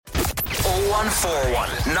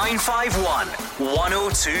0141 951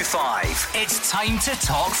 1025. It's time to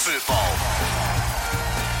talk football.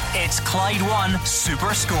 It's Clyde One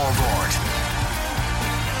Super Scoreboard.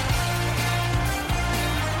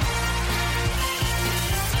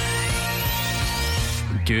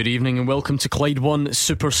 Good evening and welcome to Clyde One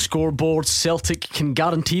Super Scoreboard. Celtic can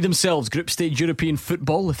guarantee themselves group stage European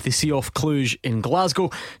football if they see off Cluj in Glasgow.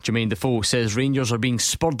 Jermaine Defoe says Rangers are being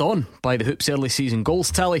spurred on by the Hoops early season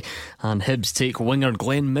goals tally, and Hibs take winger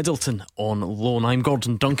Glenn Middleton on loan. I'm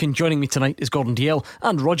Gordon Duncan. Joining me tonight is Gordon Dalziel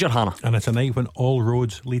and Roger Hannah. And it's a night when all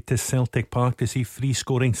roads lead to Celtic Park to see free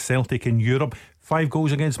scoring Celtic in Europe. 5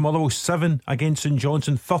 goals against Motherwell, 7 against St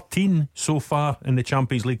Johnstone, 13 so far in the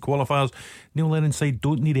Champions League qualifiers. Neil Lennon's side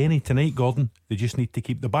don't need any tonight, Gordon. They just need to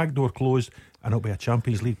keep the back door closed, and it'll be a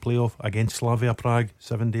Champions League playoff against Slavia Prague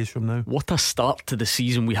 7 days from now. What a start to the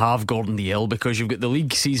season we have, Gordon Dalziel, because you've got the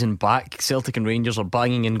league season back. Celtic and Rangers are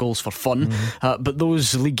banging in goals for fun, but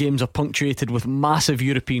those league games are punctuated with massive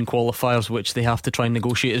European qualifiers which they have to try and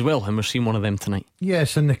negotiate as well, and we're seeing one of them tonight.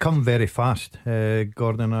 Yes, and they come very fast.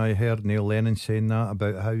 Gordon, I heard Neil Lennon saying that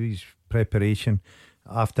about how his preparation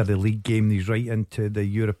after the league game, he's right into the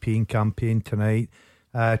European campaign tonight.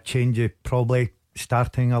 Change of probably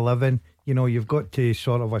starting 11. You know, you've got to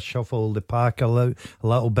sort of shuffle the pack a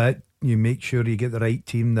little bit. You make sure you get the right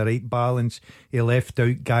team, the right balance. He left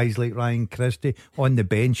out guys like Ryan Christie on the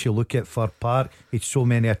bench. You look at Fir Park, it's so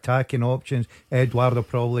many attacking options. Edouard will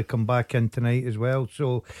probably come back in tonight as well.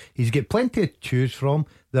 So he's got plenty to choose from.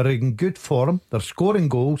 They're in good form, they're scoring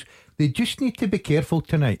goals. They just need to be careful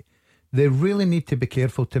tonight. They really need to be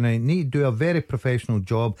careful tonight. Need to do a very professional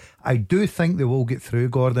job. I do think they will get through,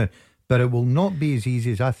 Gordon, but it will not be as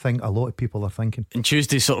easy as I think a lot of people are thinking. And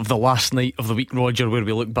Tuesday's sort of the last night of the week, Roger, where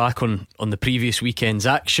we look back on the previous weekend's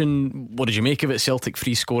action. What did you make of it? Celtic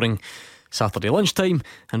free scoring Saturday lunchtime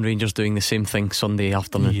and Rangers doing the same thing Sunday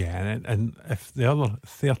afternoon. Yeah, and if the other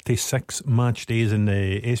 36 match days in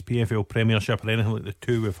the SPFL Premiership or anything like the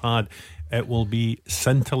two we've had, it will be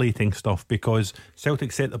scintillating stuff, because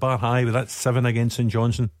Celtic set the bar high with that 7 against St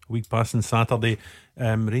Johnstone a week passing Saturday.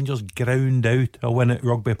 Rangers ground out a win at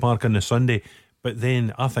Rugby Park on the Sunday, but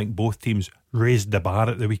then I think both teams raised the bar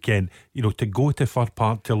at the weekend. You know, to go to Fir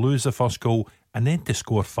Park, to lose the first goal and then to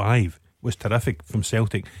score 5 was terrific from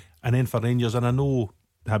Celtic. And then for Rangers, and I know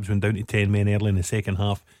Hibs went down to 10 men early in the second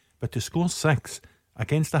half, but to score 6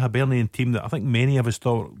 against a Hibernian team that I think many of us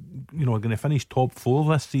thought, you know, are going to finish top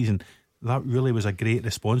 4 this season, that really was a great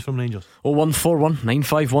response from Rangers. 0141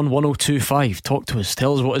 951 1025. Talk to us,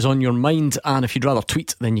 tell us what is on your mind, and if you'd rather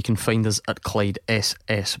tweet, then you can find us at Clyde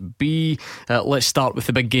SSB. Let's start with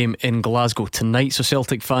the big game in Glasgow tonight. So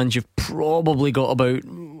Celtic fans, you've probably got about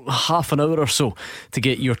half an hour or so to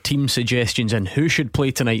get your team suggestions in. Who should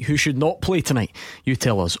play tonight? Who should not play tonight? You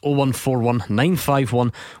tell us. 0141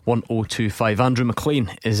 951 1025. Andrew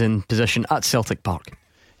McLean is in position at Celtic Park.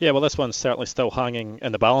 Yeah, well, this one's certainly still hanging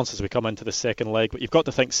in the balance as we come into the second leg, but you've got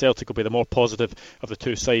to think Celtic will be the more positive of the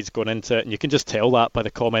two sides going into it, and you can just tell that by the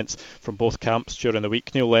comments from both camps during the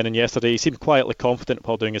week. Neil Lennon yesterday, he seemed quietly confident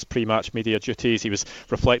while doing his pre-match media duties. He was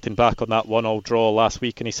reflecting back on that 1-1 draw last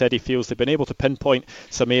week, and he said he feels they've been able to pinpoint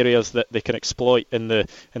some areas that they can exploit in the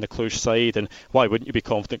Cluj side, and why wouldn't you be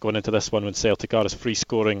confident going into this one when Celtic are as free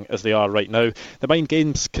scoring as they are right now? The mind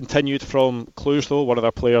games continued from Cluj though, one of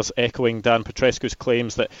their players echoing Dan Petrescu's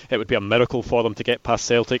claims that it would be a miracle for them to get past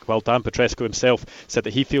Celtic, while Dan Petrescu himself said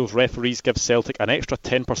that he feels referees give Celtic an extra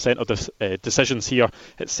 10% of the decisions here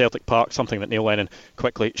at Celtic Park, something that Neil Lennon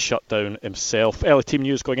quickly shut down himself. Early team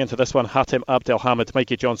news going into this one: Hatem Abdelhamid,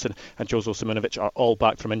 Mikey Johnson and Jozo Simunovic are all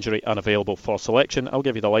back from injury and available for selection. I'll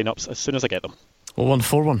give you the lineups as soon as I get them.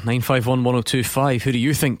 0141 951 1025. Who do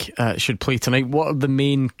you think should play tonight? What are the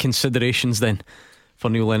main considerations then for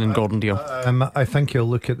Neil Lennon, Gordon Dalziel? I think you'll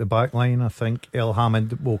look at the back line. I think El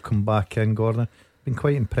Hamid will come back in, Gordon. Been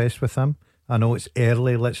quite impressed with him. I know it's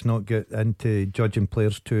early, let's not get into judging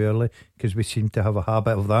players too early, because we seem to have a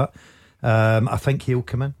habit of that. I think he'll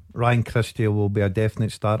come in. Ryan Christie will be a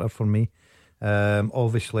definite starter for me.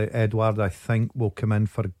 Obviously Edouard, I think, will come in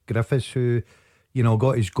for Griffiths, who, you know,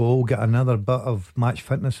 got his goal, got another bit of match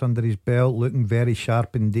fitness under his belt, looking very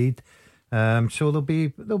sharp indeed. So there'll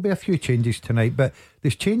be a few changes tonight, but the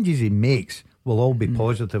changes he makes will all be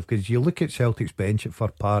positive, because you look at Celtic's bench at Fir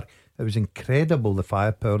Park, it was incredible the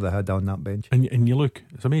firepower they had on that bench. And you look,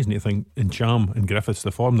 it's amazing to think Cham and Griffiths,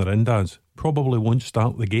 the form they're in, Daz, probably won't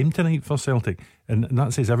start the game tonight for Celtic, and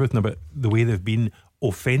that says everything about the way they've been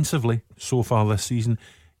offensively so far this season.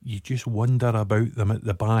 You just wonder about them at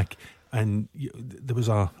the back. And there was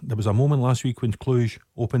a moment last week when Cluj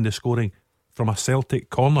opened the scoring from a Celtic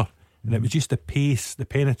corner, and it was just the pace, the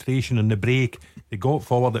penetration and the break. They got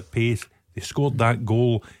forward at pace, they scored that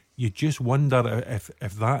goal. You just wonder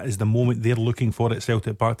if that is the moment they're looking for at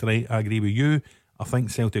Celtic Park tonight. I agree with you. I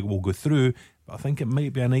think Celtic will go through, but I think it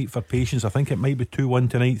might be a night for patience. I think it might be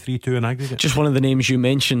 2-1 tonight, 3-2 in aggregate. Just one of the names you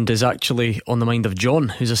mentioned is actually on the mind of John,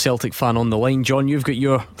 who's a Celtic fan on the line. John, you've got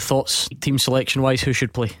your thoughts team selection wise. Who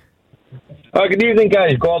should play? Good evening,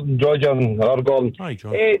 guys. Gordon, Roger and Gordon. Hi,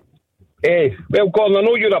 John. Well, Gordon, I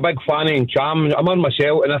know you're a big fan of Cham. I'm on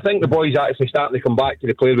myself, and I think the boy's actually starting to come back to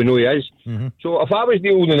the player we know he is. So if I was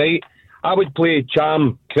Neil tonight, I would play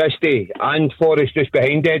Cham, Christie and Forrest just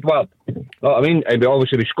behind Edward. Know what I mean? And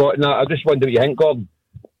obviously with Scott and that. I just wonder what you think, Gordon.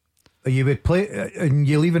 You would play, and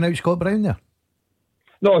you leaving out Scott Brown there?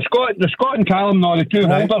 No, Scott and Callum, no, the two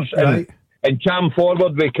holders. Right. And Cham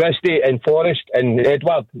forward with Christie and Forrest and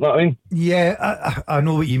Edward. Know what I mean? Yeah, I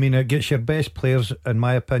know what you mean. It gets your best players, in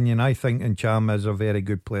my opinion. I think, and Cham is a very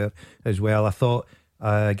good player as well. I thought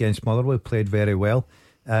against Motherwell played very well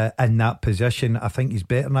in that position. I think he's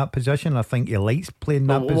better in that position. I think he likes playing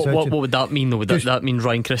that position. What would that mean though? Would that mean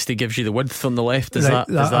Ryan Christie gives you the width on the left? Is that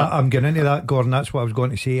I'm getting into that, Gordon. That's what I was going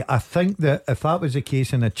to say. I think that if that was the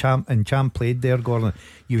case and Cham played there, Gordon,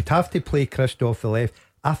 you would have to play Christie off the left.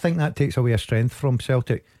 I think that takes away a strength from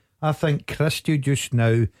Celtic. I think Christie just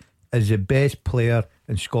now is the best player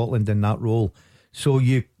in Scotland in that role. So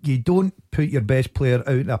you don't put your best player out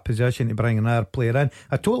of a position to bring another player in.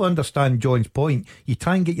 I totally understand John's point. You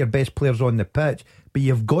try and get your best players on the pitch, but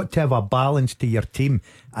you've got to have a balance to your team.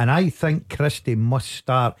 And I think Christie must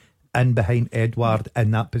start in behind Edward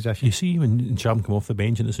in that position. You see, when Cham came off the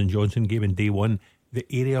bench in the St Johnstone game in day one, the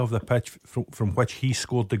area of the pitch from which he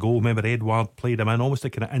scored the goal, remember Edward played him in almost a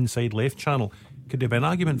kind of inside left channel. Could there be an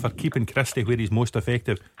argument for keeping Christie where he's most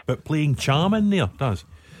effective, but playing Cham in there?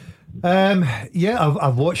 Yeah,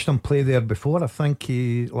 I've watched him play there before. I think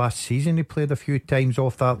last season he played a few times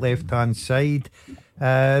off that left hand side.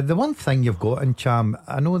 The one thing you've got in Cham,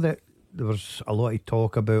 I know that there was a lot of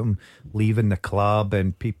talk about him leaving the club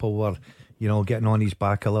and people were, getting on his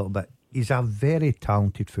back a little bit. He's a very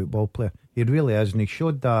talented football player. He really is, and he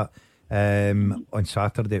showed that on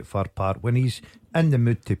Saturday at Fir Park. When he's in the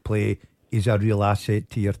mood to play, he's a real asset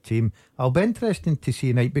to your team. I'll be interested to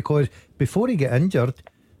see tonight, because before he got injured,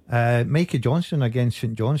 Mikey Johnston against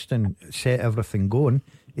St Johnstone set everything going.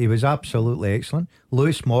 He was absolutely excellent.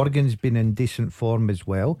 Lewis Morgan's been in decent form as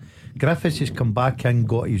well. Griffiths has come back in,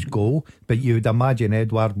 got his goal, but you would imagine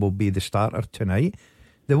Edward will be the starter tonight.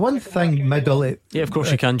 The one thing middle, yeah, of course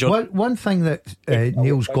you can, John. One thing that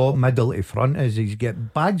Neil's got middle to front is he's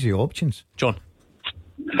got bags of options. John.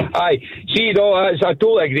 Aye, see, I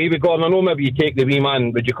totally agree with Gordon. I know maybe you take the wee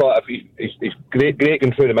man, would you call it? He's great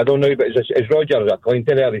going through the middle now, but as Roger at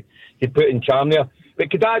Clinton there, he'd put in Cham there. But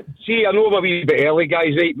could that, see, I know I'm a wee bit early,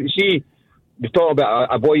 guys, right? But see, we're talking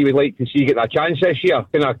about a boy you would like to see getting a chance this year.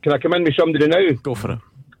 Can I come in with somebody now? Go for it.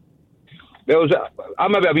 Well,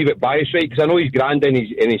 I'm a wee bit biased, right? Because I know his grand and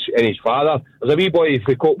his father. There's a wee boy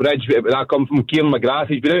from Coatbridge that I come from, Kieran McGrath.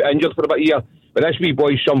 He's been out injured for about a year. But this wee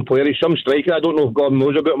boy's some player, he's some striker. I don't know if Gordon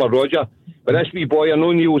knows about him or Roger. But this wee boy, I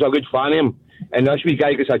know Neil's a good fan of him. And this wee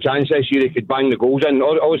guy gets a chance this year, he could bang the goals in.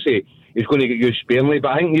 Obviously, he's going to get used sparingly,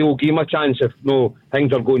 but I think Neil will give him a chance if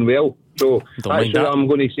things are going well. So that's what I'm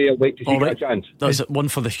going to say. I'd like to see a chance. That's one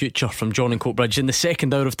for the future from John in Coatbridge. In the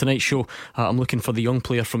second hour of tonight's show, I'm looking for the young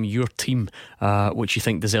player from your team which you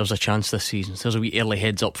think deserves a chance this season. So there's a wee early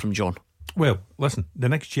heads up from John. Well, listen, the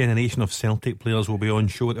next generation of Celtic players will be on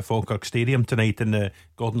show at the Falkirk Stadium tonight in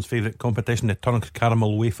Gordon's favourite competition, the Turk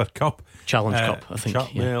Caramel Wafer Cup. Challenge Cup, I think.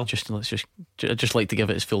 I'd just like to give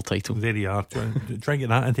it its full title. There you are. Try and get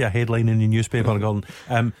that into a headline in the newspaper, Gordon.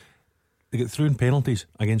 They got through in penalties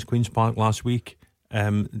against Queen's Park last week.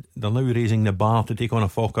 They're now raising the bar to take on a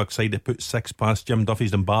Falkirk side that put 6 past Jim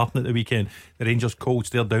Duffy's Dumbarton at the weekend. The Rangers Colts,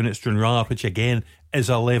 they're down at Stranraer, which again is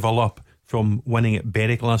a level up from winning at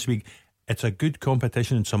Berwick last week. It's a good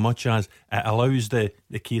competition in so much as it allows the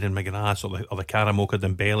Kieran McGraths or the Karamoka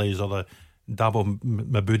Dembele's or the Dabo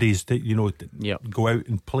Maboudis to go out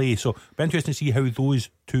and play. So it'll be interesting to see how those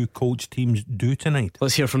two coach teams do tonight.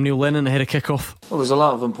 Let's hear from Neil Lennon ahead of kick-off. Well, there's a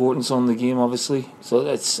lot of importance on the game, obviously. So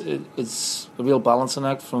it's a real balancing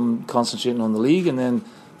act from concentrating on the league and then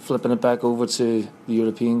flipping it back over to the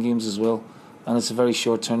European games as well. And it's a very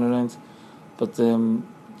short turnaround. But we're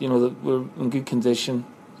in good condition.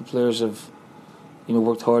 The players have,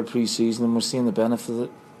 worked hard pre-season, and we're seeing the benefit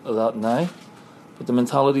of that now. But the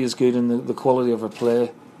mentality is good, and the quality of our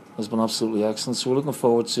play has been absolutely excellent. So we're looking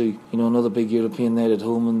forward to, another big European night at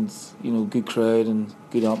home, and good crowd and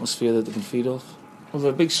good atmosphere that they can feed off. Well,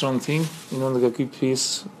 they're a big, strong team. They've got good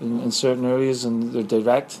pace in certain areas, and they're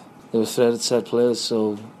direct. they were threat at set plays.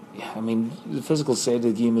 So, yeah, I mean, the physical side of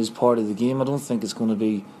the game is part of the game. I don't think it's going to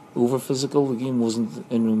be over physical. The game wasn't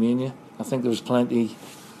in Romania. I think there was plenty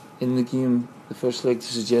in the game the first leg to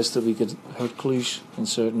suggest that we could hurt Cluj in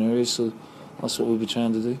certain areas. So that's what we'll be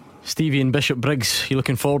trying to do. Stevie and Bishop Briggs, you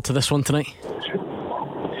looking forward to this one tonight?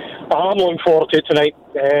 I'm looking forward to it tonight.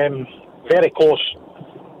 Very close.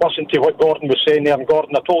 Listen to what Gordon was saying there, and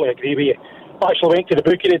Gordon, I totally agree with you. I actually went to the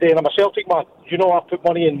bookie today, and I'm a Celtic man. You know, I put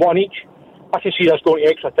money in one each. I can see us going to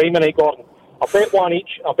extra time tonight, Gordon. I bet one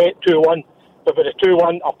each. I bet 2-1. But with the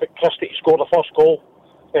 2-1, I put Christie to score the first goal,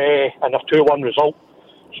 and a 2-1 result.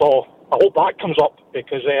 So I hope that comes up,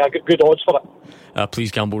 because I got good odds for it.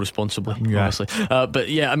 Please gamble responsibly, obviously. But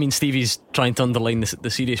yeah, I mean, Stevie's trying to underline the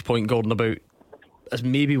serious point, Gordon, about, as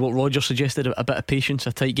maybe what Roger suggested, a bit of patience,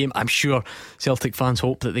 a tight game. I'm sure Celtic fans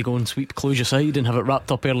hope that they go and sweep Cluj aside and have it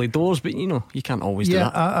wrapped up early doors, but you know, you can't always do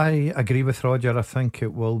that. I agree with Roger. I think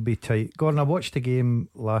it will be tight. Gordon, I watched the game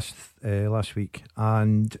last week,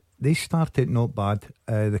 and they started not bad.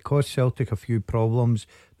 They caused Celtic a few problems.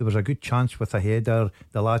 There was a good chance with a header.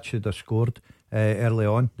 The lad should have scored early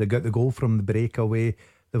on. They got the goal from the breakaway.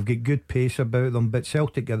 They've got good pace about them, but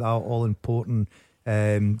Celtic got that all important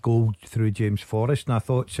goal through James Forrest, and I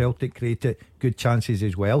thought Celtic created good chances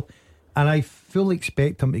as well, and I fully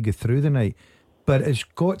expect them to go through the night, but it's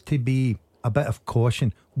got to be a bit of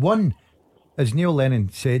caution. One, as Neil Lennon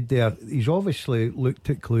said there, he's obviously looked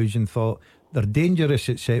at Cluj and thought they're dangerous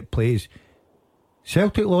at set plays.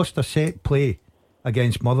 Celtic lost a set play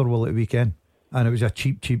against Motherwell at the weekend, and it was a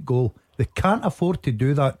cheap goal. They can't afford to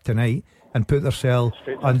do that tonight and put themselves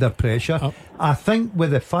under pressure. I think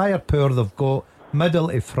with the firepower they've got, middle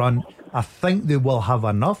to front, I think they will have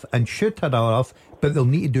enough and should have enough, but they'll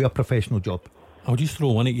need to do a professional job. I'll just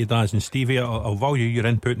throw one at you, Daz, and Stevie, I'll value your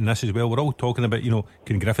input in this as well. We're all talking about, you know,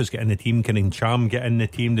 can Griffiths get in the team, can Ncham get in the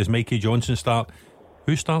team, does Mikey Johnson start?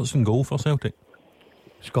 Who starts in goal for Celtic?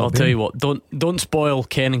 I'll tell you what, don't spoil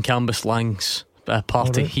Ken and Cambus Lang's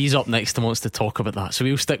party. Right. He's up next and wants to talk about that, so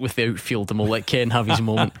we'll stick with the outfield and we'll let Ken have his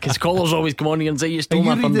moment, because callers always come on here and say you stole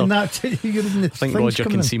my thunder. I think Roger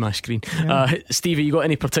can see my screen. Stevie, you got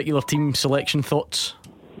any particular team selection thoughts?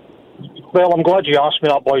 Well, I'm glad you asked me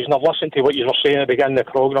that, boys, and I've listened to what you were saying at the beginning of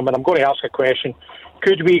the programme, and I'm going to ask a question.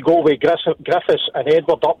 Could we go with Griffiths and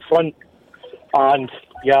Edward up front, and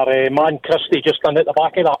your man Christie just in at the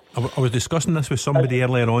back of that? I was discussing this with somebody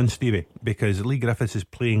earlier on, Stevie, because Lee Griffiths is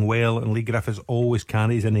playing well, and Lee Griffiths always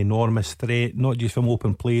carries an enormous threat, not just from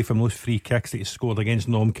open play, from those free kicks that he scored against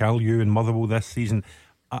Nom Kalyu and Motherwell this season.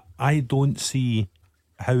 I don't see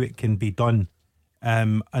how it can be done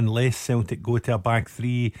unless Celtic go to a back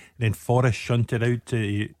three, then Forrest shunted out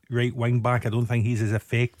to right wing back. I don't think he's as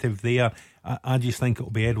effective there. I just think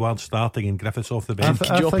it'll be Edouard starting and Griffiths off the bench.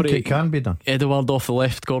 I think it can be done. Edouard off the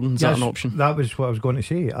left, Gordon, is that an option? That was what I was going to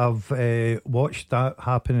say. I've watched that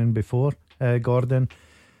happening before, Gordon.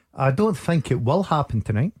 I don't think it will happen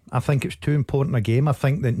tonight. I think it's too important a game. I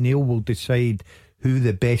think that Neil will decide who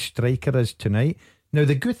the best striker is tonight. Now,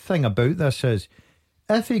 the good thing about this is,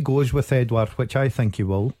 if he goes with Edouard, which I think he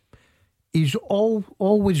will, he's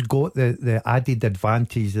always got the added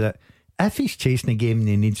advantage that if he's chasing a game and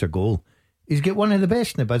he needs a goal, he's got one of the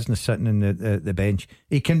best in the business sitting in the bench.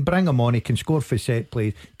 He can bring him on. He can score for set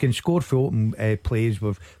plays, can score for open plays.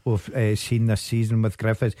 We've seen this season with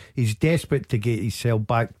Griffiths. He's desperate to get himself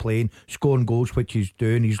back playing, scoring goals, which he's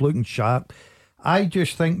doing. He's looking sharp. I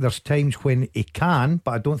just think there's times when he can,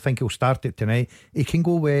 but I don't think he'll start it tonight. He can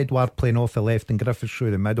go with Edouard playing off the left and Griffiths through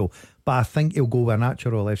the middle, but I think he'll go with a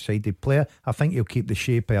natural left-sided player. I think he'll keep the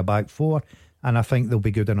shape of a back four, and I think they'll be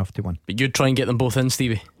good enough to win. But you'd try and get them both in,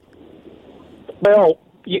 Stevie? Well,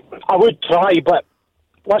 I would try, but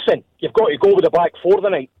listen, you've got to go with the back four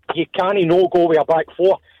tonight. You can't go with a back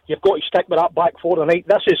four. You've got to stick with that back four tonight.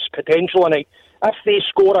 This is potential tonight. If they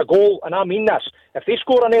score a goal, and I mean this, if they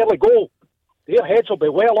score an early goal, their heads will be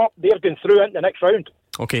well up. They're going through into the next round.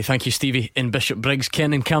 Okay, thank you, Stevie. In Bishop Briggs,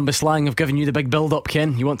 Ken and Cambus Lang have given you the big build up.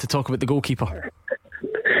 Ken, you want to talk about the goalkeeper?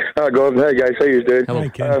 Hi Gordon, hey guys, how you doing? Hello,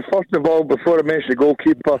 Ken. First of all, before I mention the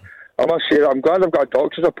goalkeeper, I must say that I'm glad I've got a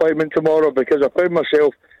doctor's appointment tomorrow, because I found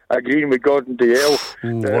myself agreeing with Gordon Dalziel.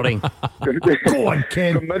 Worrying. Go on,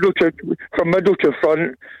 Ken. From middle to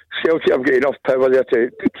front, Celtic have got enough power there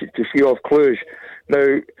to see off Cluj.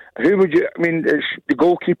 Now, who would you? I mean, it's the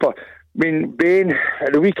goalkeeper. I mean, Bain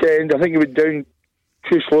at the weekend, I think he was down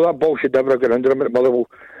too slow. That ball should never have gone under him at Motherwell.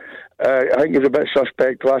 I think he was a bit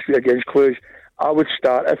suspect last week against Cluj. I would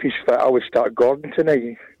start, if he's fit, I would start Gordon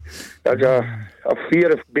tonight. There's a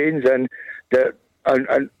fear if Bain's in that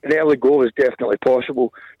an early goal is definitely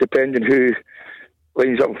possible, depending who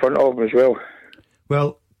lines up in front of him as well.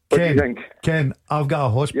 Well, What do you think? Ken, I've got a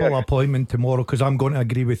hospital appointment tomorrow because I'm going to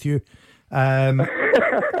agree with you. I've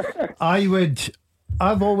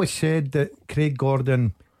always said that Craig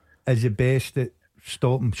Gordon is the best at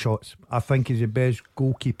stopping shots. I think he's the best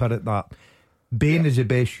goalkeeper at that. Bain is the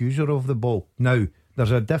best user of the ball. Now,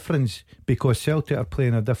 there's a difference because Celtic are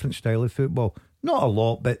playing a different style of football. Not a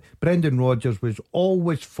lot, but Brendan Rodgers was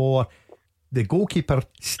always for the goalkeeper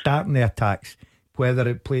starting the attacks, whether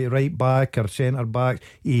it play right back or centre back.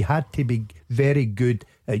 He had to be very good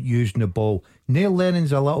at using the ball. Neil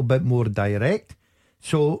Lennon's a little bit more direct.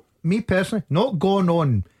 So, me personally, not going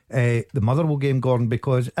on the Motherwell game, Gordon,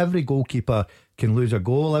 because every goalkeeper can lose a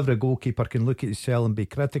goal. Every goalkeeper can look at himself and be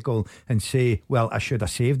critical and say, well, I should have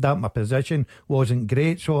saved that, my position wasn't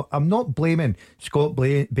great. So I'm not blaming Scott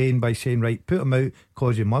Bain by saying, right, put him out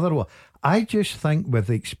because of Motherwell. I just think with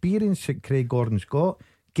the experience that Craig Gordon's got,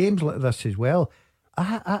 games like this as well,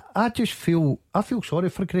 I feel sorry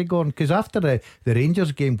for Craig Gordon, because after the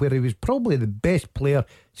Rangers game, where he was probably the best player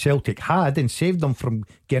Celtic had and saved them from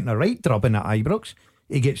getting a right drubbing at Ibrox,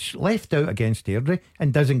 he gets left out against Airdrie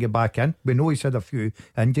and doesn't get back in. We know he's had a few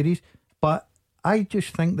injuries, but I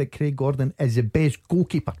just think that Craig Gordon is the best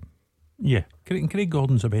goalkeeper. Yeah, Craig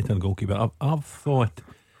Gordon's a better goalkeeper. I've thought,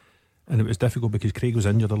 and it was difficult because Craig was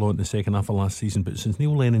injured a lot in the second half of last season, but since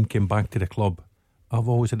Neil Lennon came back to the club, I've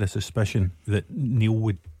always had a suspicion that Neil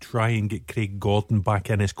would try and get Craig Gordon back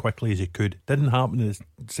in as quickly as he could. Didn't happen in the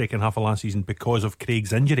second half of last season because of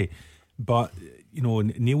Craig's injury, but you know,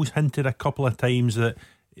 Neil's hinted a couple of times that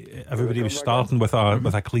everybody was starting with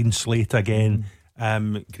a clean slate again.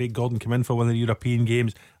 Craig Gordon came in for one of the European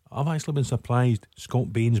games. I've actually been surprised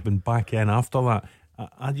Scott Bain's been back in after that.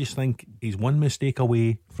 I just think he's one mistake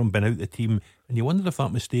away from being out the team, and you wonder if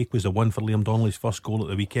that mistake was the one for Liam Donnelly's first goal at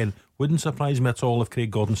the weekend. Wouldn't surprise me at all if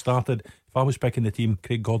Craig Gordon started. If I was picking the team,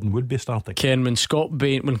 Craig Gordon would be starting. Ken, when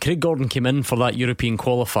Craig Gordon came in for that European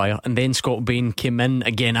qualifier and then Scott Bain came in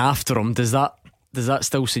again after him, does that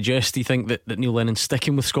still suggest, do you think, that Neil Lennon's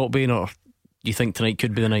sticking with Scott Bain, or do you think tonight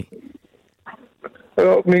could be the night?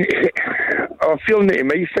 Well, I mean, I'm feeling that he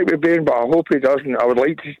might stick with Bain, but I hope he doesn't.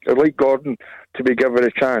 I'd like Gordon to be given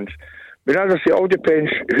a chance. I mean, as I say, it all depends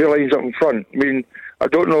who lines up in front. I mean, I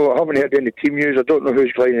don't know, I haven't heard any team news, I don't know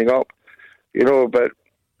who's lining up, you know, but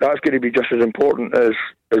that's going to be just as important as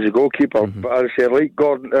the goalkeeper. But as I say, I like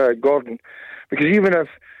Gordon, because even if,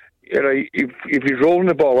 you know, if he's rolling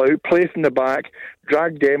the ball out, play from the back,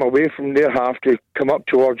 drag them away from their half to come up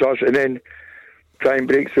towards us, and then try and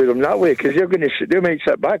break through them that way, because they might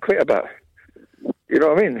sit back quite a bit. You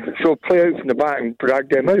know what I mean? So play out from the back and drag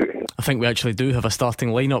them out. I think we actually do have a starting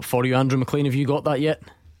lineup for you, Andrew McLean. Have you got that yet?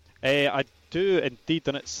 I do indeed,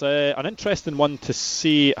 and it's an interesting one to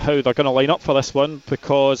see how they're going to line up for this one,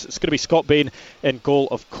 because it's going to be Scott Bain in goal,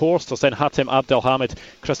 of course. There's then Hatem Abdelhamid,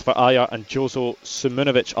 Christopher Ajer and Jozo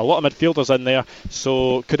Simunovic. A lot of midfielders in there,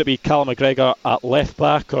 so could it be Callum McGregor at left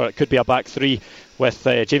back, or it could be a back three with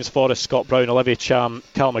James Forrest, Scott Brown, Olivier Cham,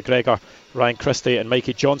 Callum McGregor, Ryan Christie and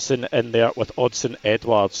Mikey Johnson in there with Odsonne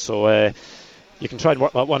Edouard. So you can try and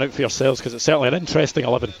work that one out for yourselves, because it's certainly an interesting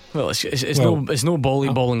 11. Well, it's no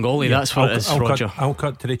volleyball and goalie. That's what it is, Roger. I'll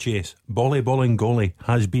cut to the chase. Volleyball and goalie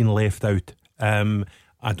has been left out.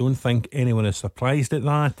 I don't think anyone is surprised at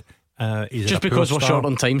that. Just because we're short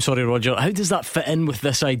on time, sorry Roger, how does that fit in with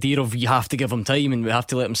this idea of you have to give him time and we have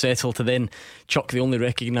to let him settle to then chuck the only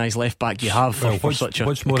recognised left back you have for such a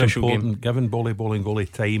what's more crucial important, game? giving volleyball and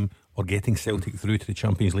goalie time or getting Celtic through to the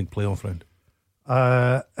Champions League playoff round?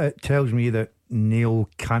 It tells me that Neil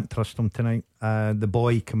can't trust him tonight. The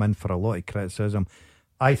boy come in for a lot of criticism.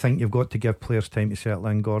 I think you've got to give players time to settle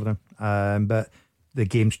in, Gordon, but the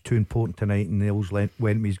game's too important tonight, and Neil's went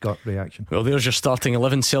with his gut reaction. Well, there's your starting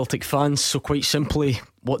 11 Celtic fans. So quite simply,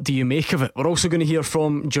 what do you make of it? We're also going to hear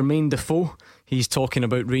from Jermaine Defoe. He's talking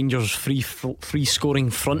about Rangers' free scoring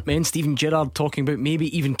front men. Steven Gerrard talking about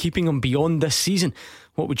maybe even keeping him beyond this season.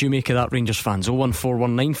 What would you make of that, Rangers fans?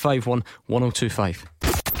 01419511025.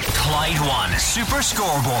 Clyde One Super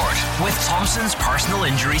Scoreboard with Thompson's personal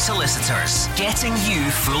injury solicitors. Getting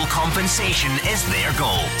you full compensation is their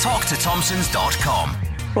goal. Talk to Thompsons.com.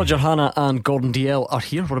 Roger Hannah and Gordon DL are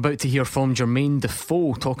here. We're about to hear from Jermaine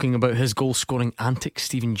Defoe talking about his goal scoring antics.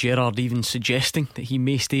 Steven Gerrard even suggesting that he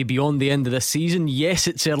may stay beyond the end of this season. Yes,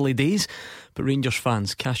 it's early days, but Rangers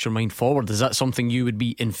fans, cast your mind forward. Is that something you would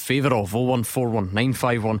be in favour of?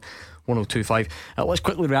 01419511025. Let's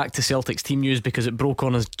quickly react to Celtic's team news, because it broke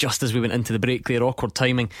on us just as we went into the break there. Awkward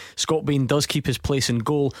timing. Scott Bain does keep his place in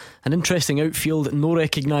goal. An interesting outfield, no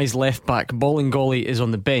recognised left back. Bolingoli is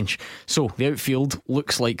on the bench. So the outfield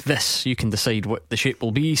looks like this. You can decide what the shape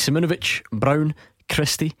will be. Simunovic, Brown,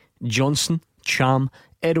 Christie, Johnson, Cham,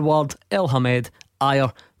 Edouard, El Hamed,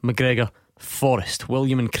 Ayer, McGregor, Forrest.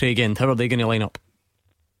 William and Craig End, how are they going to line up?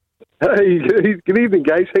 Hey, good evening,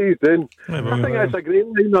 guys. How you doing? I think that's a great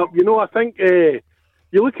line-up. You know, I think you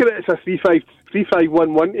look at it as a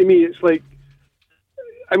 3-5-1-1 to me. It's like,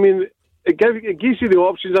 I mean, it gives you the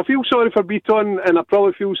options. I feel sorry for Beaton, and I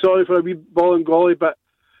probably feel sorry for a wee Bolingoli, but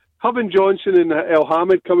having Johnson and El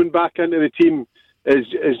Hamed coming back into the team is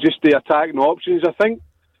just the attacking options. I think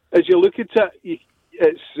as you look at it,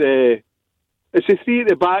 it's a 3 at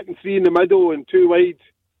the back and 3 in the middle and 2 wide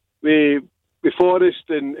with Forrest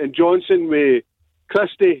and Johnson, with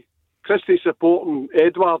Christie supporting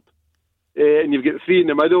Edouard, and you've got 3 in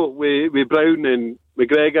the middle with Brown and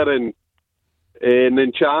McGregor and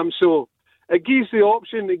then Cham. So it gives the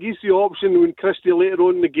option when Christie later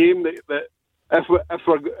on in the game that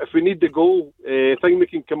if we need the goal, Thingman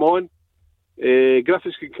can come on,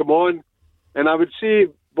 Griffiths can come on, and I would say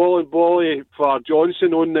ball and volley for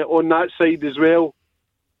Johnson on that side as well,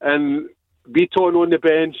 and Beaton on the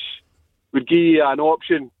bench would give you an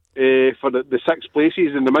option for the 6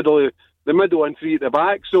 places in the middle and 3 at the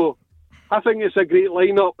back. So I think it's a great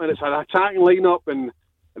lineup, and it's an attacking lineup, and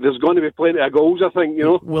there's going to be plenty of goals, I think, you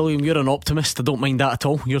know. William, you're an optimist. I don't mind that at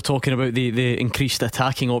all. You're talking about the increased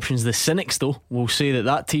attacking options. The cynics, though, will say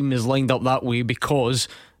that team is lined up that way because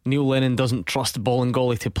Neil Lennon doesn't trust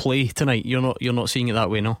Bolingoli to play tonight. You're not seeing it that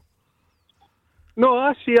way, no? No,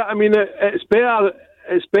 I see it. I mean, it's better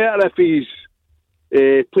if he's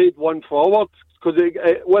played one forward, because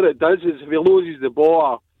what it does is if he loses the ball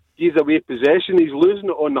or gives away possession, he's losing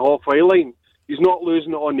it on the halfway line. He's not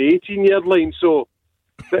losing it on the 18-yard line. So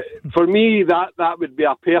for me, that would be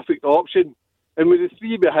a perfect option. And with the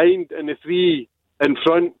 3 behind and the 3 in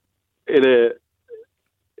front, and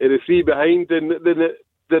the 3 behind, then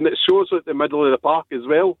it shows at the middle of the park as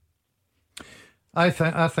well. I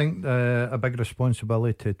think a big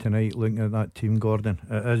responsibility tonight looking at that team, Gordon.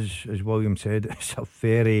 It is, as William said, it's a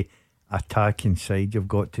very attacking side, you've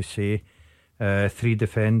got to say. 3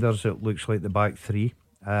 defenders, it looks like the back 3.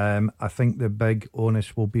 I think the big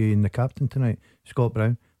onus will be in the captain tonight, Scott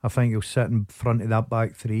Brown. I think he'll sit in front of that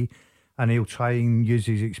back 3 and he'll try and use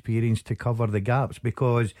his experience to cover the gaps,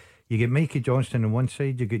 because you get Mikey Johnston on one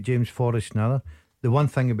side, you get James Forrest on the other. The one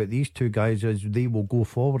thing about these 2 guys is they will go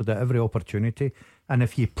forward at every opportunity, and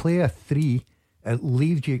if you play a 3, it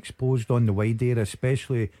leaves you exposed on the wide area,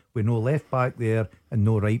 especially with no left back there and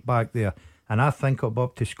no right back there. And I think it'll be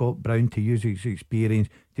up to Scott Brown to use his experience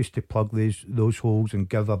just to plug those holes and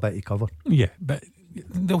give a bit of cover. Yeah, but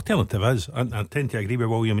the alternative is, and I tend to agree with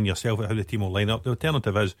William and yourself at how the team will line up, the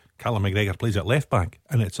alternative is Callum McGregor plays at left back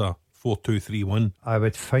and it's a 4-2-3-1. I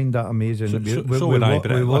would find that amazing. So would I.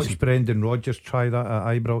 We watched Brendan Rodgers try that at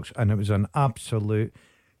Ibrox, and it was an absolute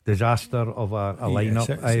disaster of a lineup.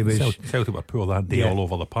 Celtic were poor that day all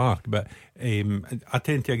over the park. But I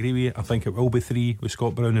tend to agree with you. I think it will be 3 with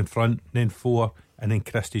Scott Brown in front, then 4, and then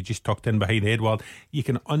Christie just tucked in behind Edouard. You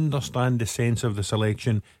can understand the sense of the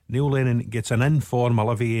selection. Neil Lennon gets an in-form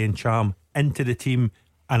Olivier Ntcham into the team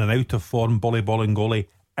and an out-of-form Bolly Bolingoli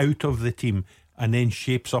out of the team, and then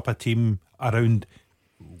shapes up a team around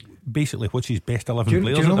basically what's his best 11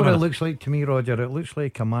 players. Do you know what it looks like to me, Roger? It looks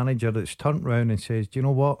like a manager that's turned round and says, do you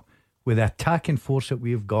know what, with the attacking force that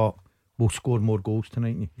we've got, we'll score more goals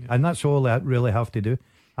tonight. And that's all they really have to do.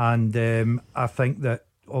 And I think that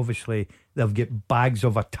obviously they've got bags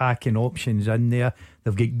of attacking options in there.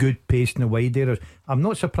 They've got good pace in the wide areas. I'm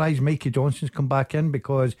not surprised Mikey Johnston's come back in,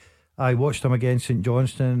 because I watched him against St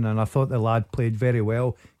Johnstone and I thought the lad played very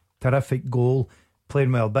well. Terrific goal,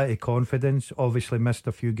 playing with a bit of confidence. Obviously missed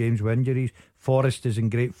a few games with injuries. Forrest is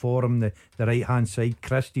in great form, the right hand side.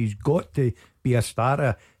 Christie's got to be a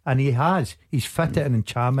starter, and he's fitted and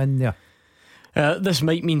Cham in there. This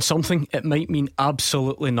might mean something, it might mean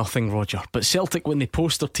absolutely nothing, Roger. But Celtic, when they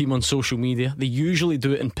post their team on social media, they usually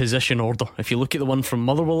do it in position order. If you look at the one from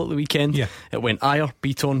Motherwell at the weekend, it went Ayer,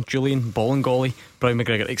 Beaton, Julian, Bolingoli, Brown,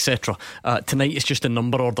 McGregor, etc. Tonight it's just in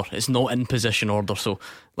number order, it's not in position order. So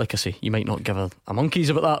like I say, you might not give a monkeys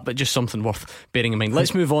about that, but just something worth bearing in mind.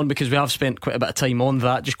 Let's move on, because we have spent quite a bit of time on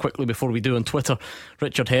that. Just quickly before we do, on Twitter,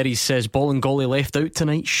 Richard Herries says Bolingoli left out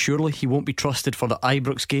tonight. Surely he won't be trusted for the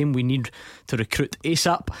Ibrox game. We need to recruit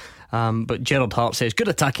ASAP. But Gerard Hart says good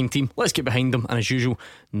attacking team, let's get behind them, and as usual,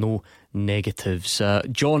 no negatives.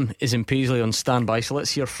 John is in Paisley on standby, so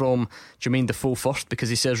let's hear from Jermaine Defoe first, because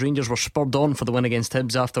he says Rangers were spurred on for the win against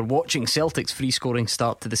Hibs after watching Celtic's free scoring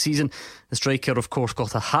start to the season. The striker of course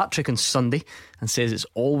got a hat-trick on Sunday, and says it's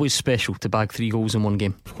always special to bag 3 goals in one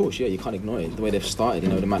game. Of course, yeah, you can't ignore it. The way they've started,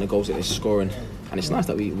 the amount of goals that they're scoring, And it's nice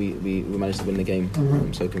that we managed to win the game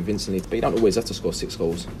so convincingly. But you don't always have to score 6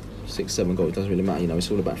 goals, 6, 7 goals. It doesn't really matter.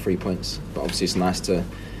 It's all about 3 points. But obviously, it's nice to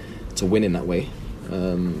win in that way.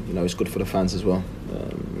 It's good for the fans as well.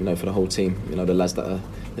 For the whole team. The lads that are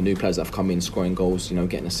the new players that have come in, scoring goals,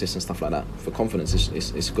 getting assists and stuff like that. For confidence,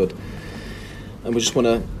 it's good. And we just want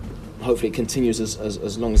to hopefully it continues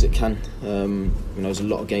as long as it can. There's a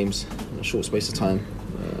lot of games in a short space of time.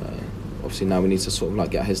 Obviously, now we need to sort of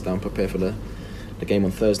get our heads down, prepare for the game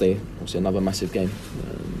on Thursday. Obviously another massive game.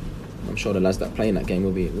 I'm sure the lads that play in that game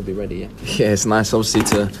will be ready. Yeah, it's nice obviously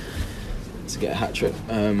to get a hat-trick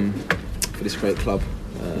for this great club.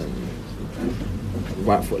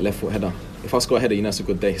 Right foot, left foot header. If I score a header, it's a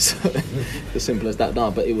good day. So as simple as that.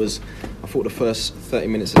 I thought the first 30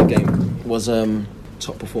 minutes of the game was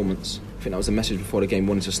top performance. I think that was a message before the game,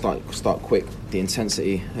 wanting to start quick, the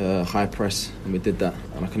intensity, high press, and we did that.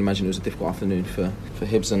 And I can imagine it was a difficult afternoon for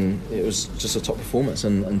Hibs, and it was just a top performance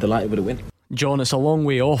and delighted with the win. John, it's a long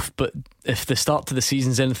way off, but if the start to the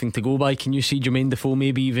season's anything to go by, can you see Jermaine Defoe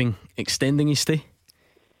maybe even extending his stay?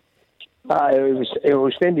 It will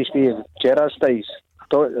extend his stay if Gerrard stays.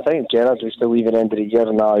 I think Gerrard will still leave at the end of the year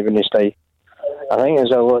and not even his stay. I think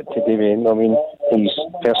there's a lot to do with his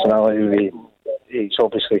personality. He's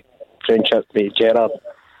obviously friendship with Gerrard,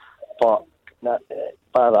 but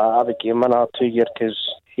I would give him another 2 years because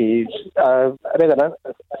he's. I read a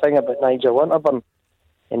thing about Nigel Winterburn,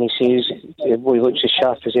 and he says he looks as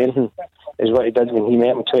sharp as anything as what he did when he met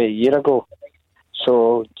him 20 years ago.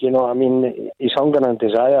 So his hunger and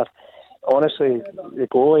desire. Honestly, the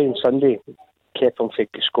goalie on Sunday kept him from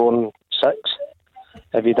scoring 6.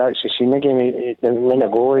 If he'd actually seen the game, when the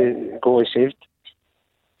goalie saved,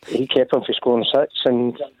 he kept him from scoring 6,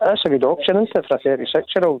 and that's a good option, isn't it, for a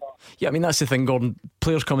 36-year-old? Yeah, that's the thing, Gordon.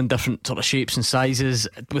 Players come in different sort of shapes and sizes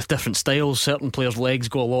with different styles. Certain players' legs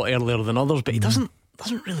go a lot earlier than others, but he doesn't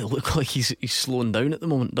really look like he's slowing down at the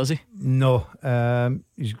moment, does he? No,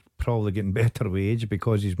 he's probably getting better with age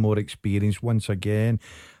because he's more experienced once again.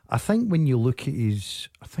 I think when you look at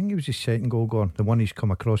I think it was his second goal, Gordon, the one he's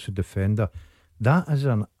come across the defender. That is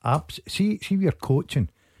an see if you're coaching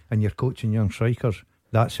and you're coaching young strikers,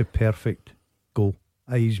 that's a perfect goal.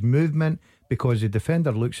 His movement, because the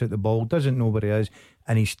defender looks at the ball, doesn't know where he is,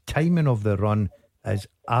 and his timing of the run is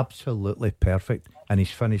absolutely perfect, and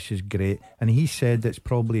his finish is great. And he said it's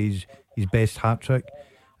probably his best hat-trick.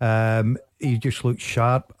 He just looks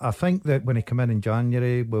sharp. I think that when he came in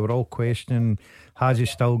January, we were all questioning, has he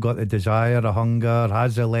still got the desire, the hunger,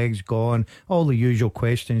 has the legs gone, all the usual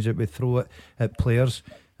questions that we throw at players.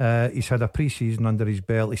 He's had a pre-season under his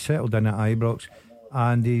belt. He settled in at Ibrox,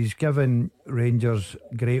 and he's given Rangers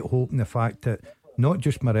great hope in the fact that not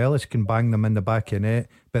just Morelos can bang them in the back of the net,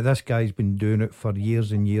 but this guy's been doing it for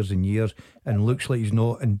years and years and years, and looks like he's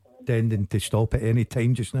not intending to stop at any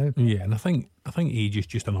time just now. Yeah, and I think age is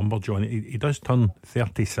just a number, John. He does turn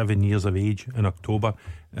 37 years of age in October.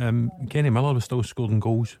 Kenny Miller was still scoring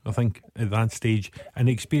goals, I think, at that stage. And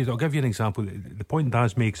the experience, I'll give you an example. The point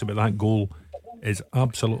Daz makes about that goal is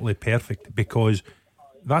absolutely perfect, because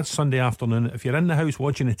that's Sunday afternoon. If you're in the house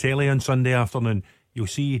watching the telly on Sunday afternoon, you'll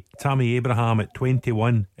see Tammy Abraham at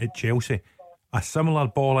 21 at Chelsea. A similar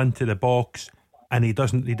ball into the box, and he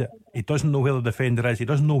doesn't read it. He doesn't know where the defender is. He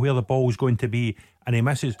doesn't know where the ball's going to be, and he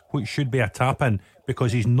misses what should be a tap-in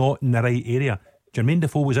because he's not in the right area. Jermaine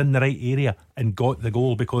Defoe was in the right area and got the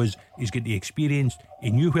goal because he's got the experience.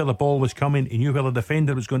 He knew where the ball was coming. He knew where the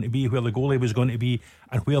defender was going to be, where the goalie was going to be,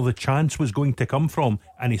 and where the chance was going to come from,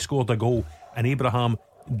 and he scored a goal. And Abraham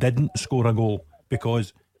didn't score a goal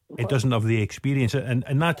because he doesn't have the experience.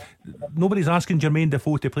 And that, nobody's asking Jermaine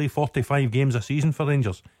Defoe to play 45 games a season for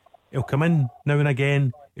Rangers. He'll come in now and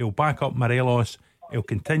again. He'll back up Morelos. He'll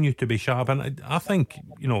continue to be sharp, and I think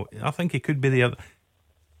he could be there.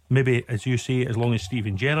 Maybe, as you say, as long as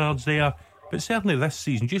Steven Gerrard's there. But certainly this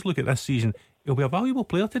season, just look at this season, he'll be a valuable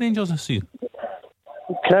player to Rangers this season.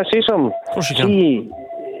 Can I say something? Of course you can. See,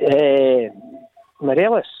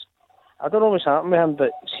 Morelos, I don't know what's happened with him,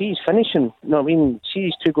 but see his finishing. You know what I mean? See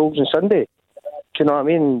his 2 goals on Sunday. Do you know what I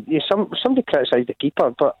mean? Somebody criticised the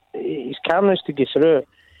keeper, but his calmness to get through.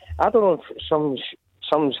 I don't know if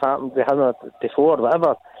something's happened with him before or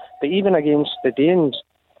whatever, but even against the Danes,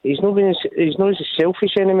 he's not as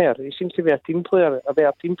selfish anymore. He seems to be a better team player.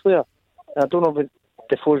 I don't know if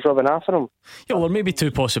Defoe's rubbing after him. Yeah, well, there may be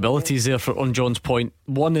 2 possibilities there on John's point.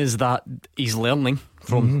 One is that he's learning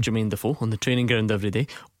from Jermaine Defoe on the training ground every day,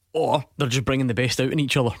 or they're just bringing the best out in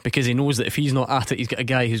each other because he knows that if he's not at it, he's got a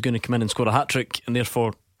guy who's going to come in and score a hat-trick, and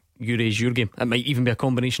therefore you raise your game. It might even be a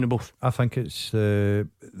combination of both. I think it's they're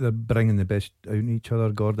bringing the best out in each other,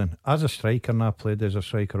 Gordon. As a striker, and I played as a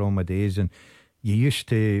striker all my days, and you used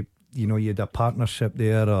to, you know, you had a partnership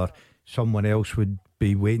there, or someone else would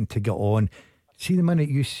be waiting to get on. See, the minute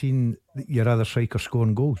you seen your other striker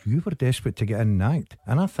scoring goals, you were desperate to get in and act.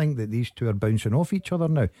 And I think that these two are bouncing off each other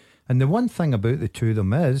now. And the one thing about the two of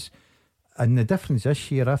them is, and the difference this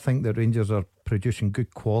year, I think the Rangers are producing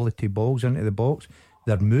good quality balls into the box.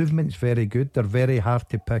 Their movement's very good. They're very hard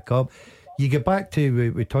to pick up. You get back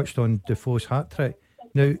to, we touched on Defoe's hat-trick.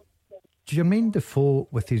 Now, Jermaine Defoe,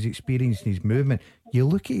 with his experience and his movement, you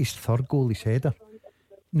look at his third goal, his header.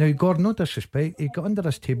 Now, Gordon, no disrespect, he got under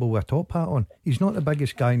his table with a top hat on. He's not the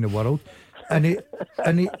biggest guy in the world, and he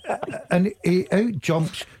out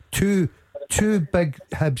jumps two big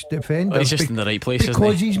Hibs defenders. He's just in the right place,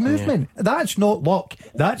 because isn't he? his movement. Yeah. That's not luck.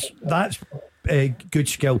 That's good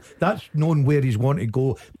skill. That's knowing where he's wanting to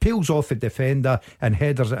go. Peels off a defender and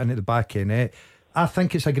headers it into the back of the net. I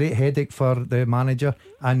think it's a great headache for the manager,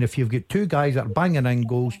 and if you've got two guys that are banging in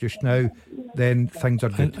goals just now, then things are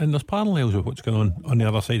good. And there's parallels with what's going on the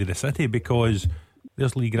other side of the city, because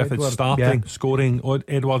there's Lee Griffiths starting, scoring.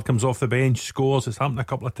 Edouard comes off the bench, scores. It's happened a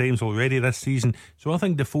couple of times already this season. So I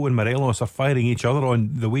think Defoe and Morelos are firing each other on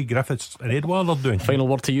the way Griffiths and Edouard are doing. Final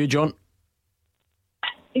word to you, John.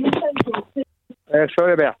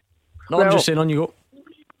 Sorry about No, I'm just saying, on you go.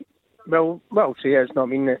 Well, what I'll say is, I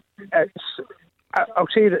mean, I'll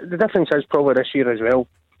say that the difference is probably this year as well.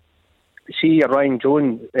 See your Ryan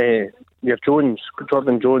Jones, your Jordan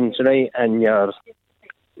Jones, right, and your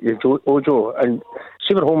Ojo, and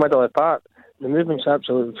see we're home middle of the park. The movement's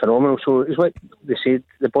absolutely phenomenal. So it's like they said,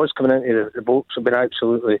 the boys coming into the box have been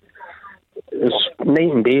absolutely, it's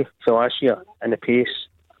night and day for last year in the pace.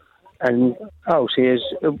 And I'll say is,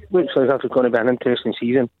 it looks like it's going to be an interesting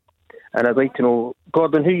season. And I'd like to know,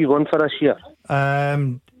 Gordon, who are you going for this year?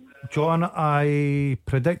 John, I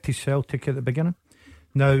predicted Celtic at the beginning.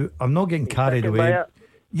 Now, I'm not getting carried away.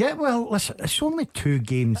 Yeah, well, listen, it's only 2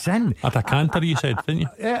 games in. At a canter, you said, didn't you?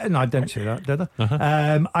 Yeah, no, I didn't say that, did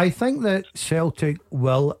I? I think that Celtic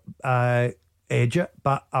will edge it,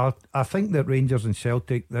 but I think that Rangers and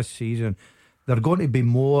Celtic this season, there are going to be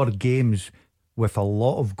more games with a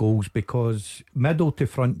lot of goals, because middle to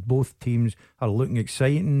front, both teams are looking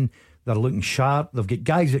exciting. They're looking sharp. They've got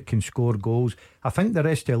guys that can score goals. I think the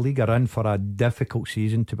rest of the league are in for a difficult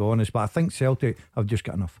season, to be honest, but I think Celtic have just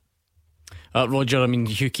got enough. Roger, I mean,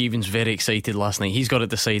 Hugh Keevan's very excited last night. He's got it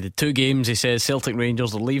decided. 2 games, he says. Celtic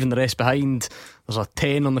Rangers, they're leaving the rest behind. There's a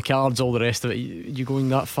 10 on the cards, all the rest of it. You going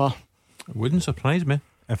that far? It wouldn't surprise me.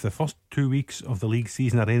 If the first 2 weeks of the league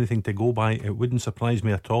season are anything to go by, it wouldn't surprise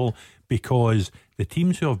me at all, because the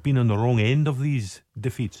teams who have been on the wrong end of these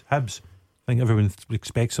defeats, Hibs, I think everyone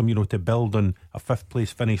expects them, to build on a 5th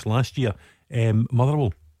place finish last year.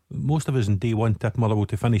 Motherwell, most of us in day one tipped Motherwell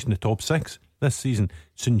to finish in the top 6 this season.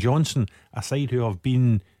 St Johnstone, a side who have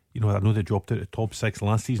been, I know they dropped out of top 6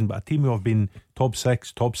 last season, but a team who have been top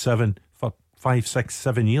 6, top 7 for 5, 6,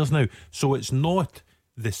 7 years now. So it's not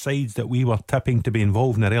the sides that we were tipping to be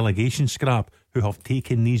involved in a relegation scrap who have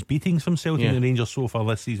taken these beatings from Celtic and Rangers so far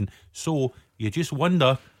this season. So you just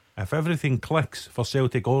wonder if everything clicks for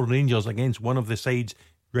Celtic or Rangers against one of the sides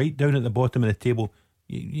right down at the bottom of the table,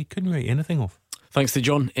 you couldn't write anything off. Thanks to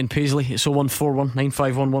John in Paisley. It's 0141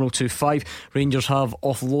 951 1025. Rangers have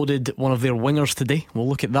offloaded one of their wingers today. We'll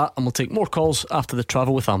look at that and we'll take more calls after the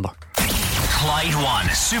travel with Amber. Clyde One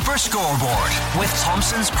Super Scoreboard with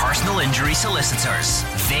Thompson's personal injury solicitors.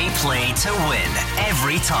 They play to win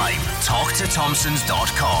every time. Talk to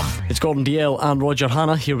Thompsons.com. It's Gordon DL and Roger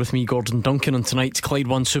Hanna here with me, Gordon Duncan, on tonight's Clyde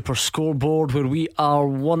One Super Scoreboard, where we are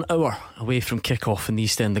 1 hour away from kick-off in the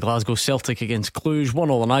East End. The Glasgow Celtic against Cluj,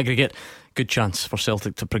 1-1 on aggregate. Good chance for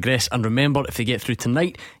Celtic to progress, and remember, if they get through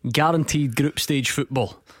tonight, guaranteed group stage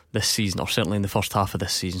football this season, or certainly in the first half of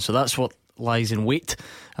this season. So that's what lies in wait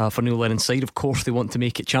for Neil Lennon's side. Of course they want to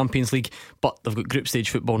make it Champions League, but they've got group stage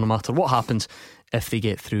football no matter what happens if they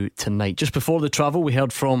get through tonight. Just before the travel, we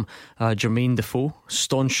heard from Jermaine Defoe.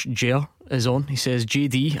 Staunch Jer is on. He says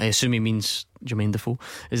JD, I assume he means Jermaine Defoe,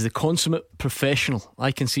 is the consummate professional.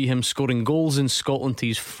 I can see him scoring goals in Scotland to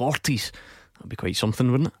his 40s. That'd be quite something,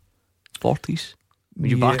 wouldn't it? 40s? Would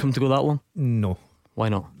you back him to go that long? No. Why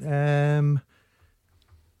not?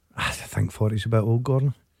 I think 40's a bit old,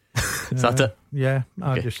 Gordon. Is that it? Yeah,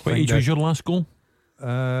 I Okay. just What think age was your last goal?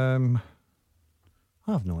 I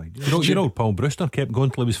have no idea. Your old Paul Brewster kept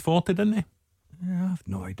going till he was 40, didn't he? Yeah, I have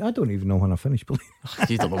no idea. I don't even know when I finished, believe.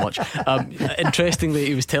 You don't know much. Interestingly,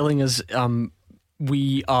 he was telling us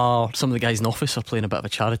Some of the guys in the office are playing a bit of a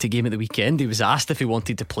charity game at the weekend. He was asked if he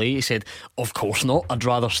wanted to play. He said, of course not, I'd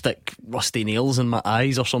rather stick rusty nails in my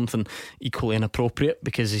eyes or something equally inappropriate,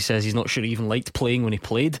 because he says he's not sure he even liked playing when he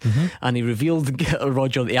played. And he revealed,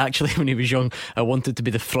 Roger, that he actually, when he was young, wanted to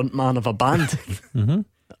be the front man of a band.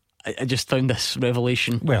 I just found this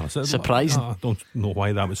revelation surprising. I don't know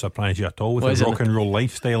why that would surprise you at all, with the rock and roll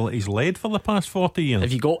lifestyle he's led for the past 40 years.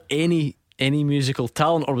 Have you got any musical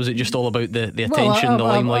talent, or was it just all about the attention, the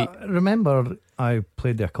limelight? I remember I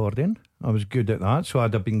played the accordion. I was good at that, so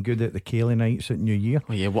I'd have been good at the Cayley nights at New Year.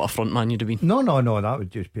 Oh yeah, what a front man you'd have been. No, that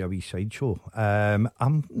would just be a wee sideshow.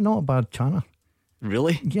 I'm not a bad chanter.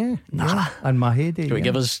 Really? Yeah. Nah. Yeah. And my heyday. Can we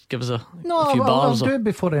give us a few I'll bars? I'll do it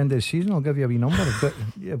before the end of the season. I'll give you a wee number, but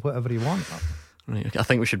whatever you want. Right, okay. I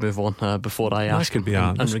think we should move on before I ask and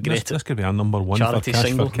regret it. This could be our number one charity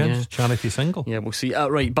single. Charity single. Yeah, we'll see.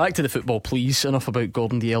 Right, back to the football, please. Enough about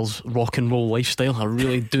Gordon Dalziel's rock and roll lifestyle. I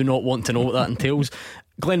really do not want to know what that entails.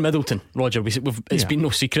 Glenn Middleton, Roger, it's been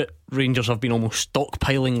no secret Rangers have been almost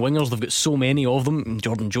stockpiling wingers. They've got so many of them.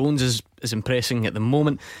 Jordan Jones is impressing at the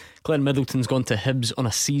moment. Glenn Middleton's gone to Hibs on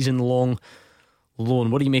a season-long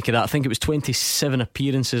loan. What do you make of that? I think it was 27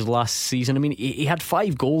 appearances last season. I mean, he had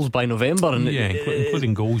 5 goals by November, and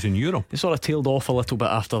including goals in Europe. It sort of tailed off a little bit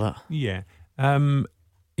after that. Yeah,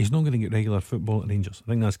 he's not going to get regular football at Rangers.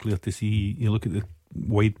 I think that's clear to see. You look at the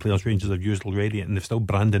wide players Rangers have used already, and they've still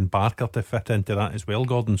Brandon Barker to fit into that as well,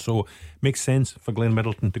 Gordon. So makes sense for Glenn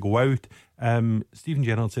Middleton to go out. Stephen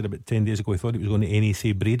Gerrard said about 10 days ago he thought he was going to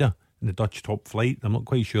NEC Breda in the Dutch top flight. I'm not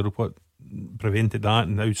quite sure what prevented that,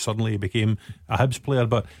 and now suddenly he became a Hibs player.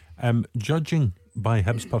 But judging by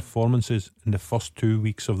Hibs performances in the first 2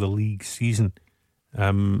 weeks of the league season,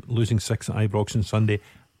 losing 6 at Ibrox on Sunday,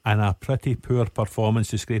 and a pretty poor performance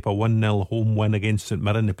to scrape a 1-0 home win against St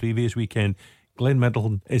Mirren the previous weekend, Glenn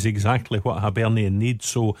Middleton is exactly what Hibernian needs.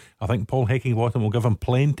 So I think Paul Heckingbottom will give him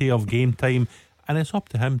plenty of game time, and it's up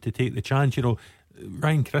to him to take the chance.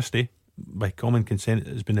 Ryan Christie, by common consent,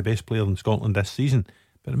 has been the best player in Scotland this season.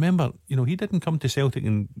 But remember, he didn't come to Celtic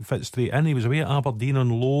and fit straight in. He was away at Aberdeen on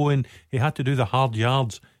loan. He had to do the hard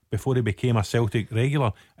yards before he became a Celtic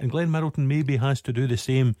regular. And Glenn Middleton maybe has to do the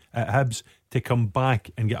same at Hibs to come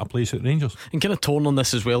back and get a place at Rangers. And kind of torn on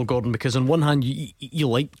this as well, Gordon, because on one hand you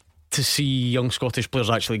like to see young Scottish players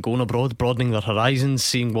actually going abroad, broadening their horizons,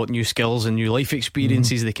 seeing what new skills and new life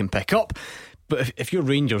experiences they can pick up. But if you're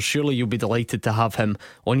Rangers, surely you'll be delighted to have him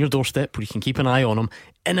on your doorstep, where you can keep an eye on him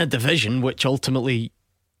in a division which ultimately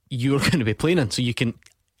you're going to be playing in, so you can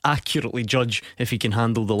accurately judge if he can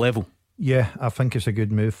handle the level. Yeah, I think it's a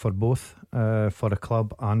good move for both, for a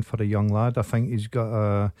club and for a young lad. I think he's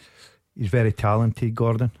very talented,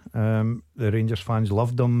 Gordon. The Rangers fans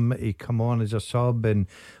loved him. He come on as a sub, and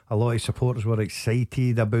a lot of supporters were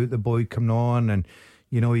excited about the boy coming on. And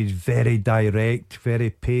he's very direct, very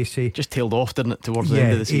pacey. Just tailed off, didn't it, towards the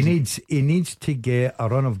end of the season? He needs to get a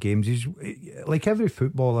run of games. He's like every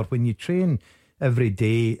footballer. When you train every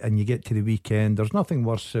day and you get to the weekend, there's nothing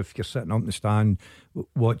worse if you're sitting up in the stand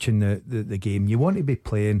watching the game. You want to be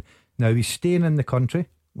playing. Now he's staying in the country,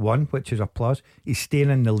 one, which is a plus. He's staying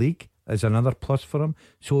in the league is another plus for him.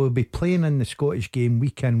 So he'll be playing in the Scottish game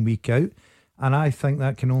week in, week out, and I think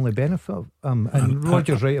that can only benefit him. And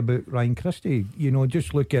Roger's right about Ryan Christie.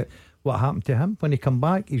 Just look at what happened to him when he come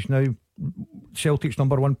back. He's now Celtic's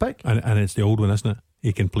number 1 pick, and it's the old one, isn't it?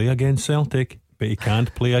 He can play against Celtic, but he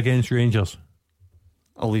can't play against Rangers.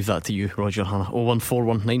 I'll leave that to you, Roger Hannah.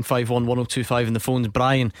 01419511025 in the phones.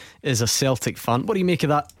 Brian is a Celtic fan. What do you make of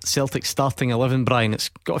that Celtic starting 11, Brian? It's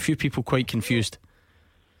got a few people quite confused.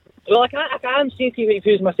 Well, I can't see people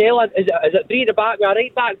confused myself. Is it 3 at the back with a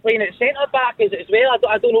right back playing at centre back? Is it as well?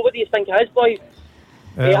 I don't know. What do you think of his boys?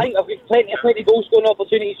 I think I've got plenty goal scoring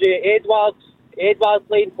opportunities. Edwards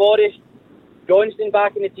playing Forest, Johnston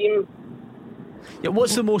back in the team. Yeah,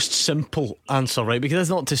 what's the most simple answer, right? Because that's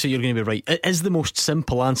not to say you're going to be right. It is the most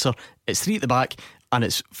simple answer. It's 3 at the back, and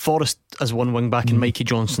it's Forrest as one wing back and Mikey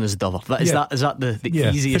Johnston as the other. Is that the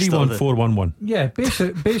easiest? 3-1-4-1-1. Yeah,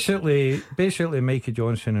 basically Mikey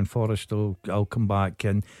Johnston and Forrest will come back.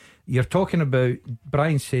 And you're talking about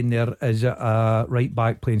Brian saying there is a right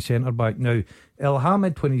back playing centre back. Now El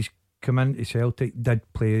Hamid, when he's come into Celtic,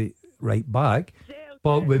 did play right back,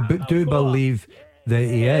 but we do believe that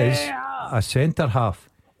he is a centre half.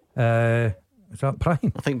 Is that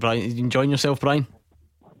Brian? I think Brian. You enjoying yourself, Brian?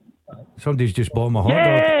 Somebody's just bought my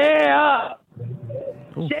hot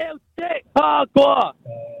dog. Celtic hardcore.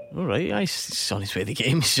 Alright, he's on his way to the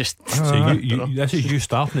game. He's just so this is you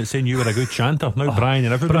starting it saying you were a good chanter. Now Brian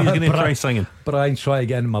and everybody's going to try singing. Brian's trying to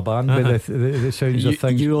get in my band with the sounds of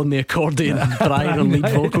things. You on the accordion, Brian on lead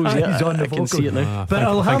vocals. Yeah, he's on the vocals. I can see it now. But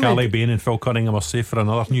I think Ali Bain and Phil Cunningham are safe for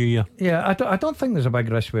another New Year. Yeah, I don't think there's a big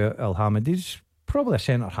risk with Al Hamid. He's probably a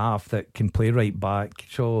centre half that can play right back,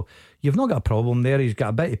 so you've not got a problem there. He's got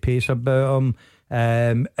a bit of pace about him.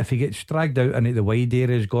 If he gets dragged out into the wide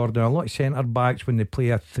areas, Gordon, a lot of centre backs when they play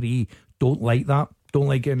a 3 don't like that, don't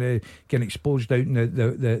like getting exposed out in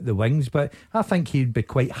the wings, but I think he'd be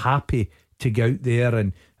quite happy to go out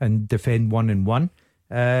there and defend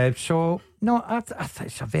 1-on-1. So no, I think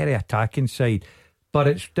it's a very attacking side, but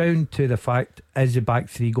it's down to the fact, is the back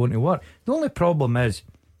 3 going to work? The only problem is,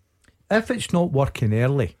 if it's not working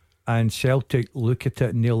early and Celtic look at it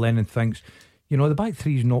and Neil Lennon thinks, the back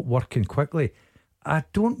 3 is not working quickly, I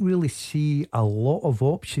don't really see a lot of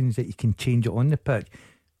options that you can change it on the pitch.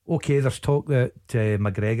 Okay, there's talk that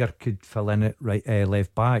McGregor could fill in at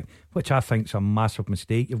left back, which I think is a massive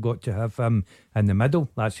mistake. You've got to have him in the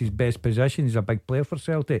middle. That's his best position. He's a big player for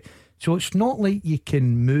Celtic. So it's not like you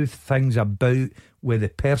can move things about with the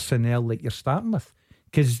personnel that you're starting with,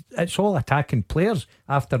 because it's all attacking players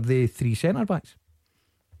after the 3 centre-backs.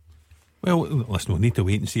 Well, listen, we'll need to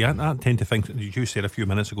wait and see. I tend to think, as you said a few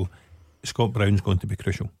minutes ago, Scott Brown's going to be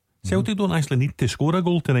crucial. Celtic don't actually need to score a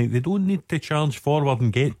goal tonight. They don't need to charge forward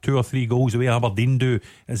and get 2 or 3 goals the way Aberdeen do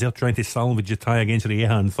as they're trying to salvage a tie against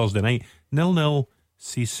Rijeka on Thursday night. 0-0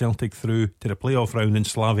 sees Celtic through to the playoff round in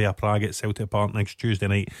Slavia Prague at Celtic Park next Tuesday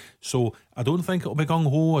night. So I don't think it'll be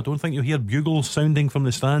gung-ho. I don't think you'll hear bugles sounding from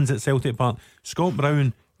the stands at Celtic Park. Scott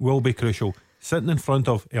Brown will be crucial, sitting in front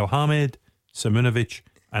of El Hamid, Simunovic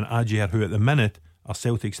and Adjer, who at the minute are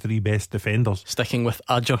Celtic's 3 best defenders. Sticking with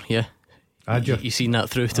Adjer, yeah. You seen that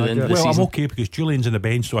through to the end of the season? Well, I'm okay because Julian's on the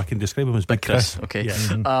bench, so I can describe him as Big Chris. Okay.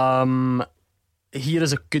 Yeah. Here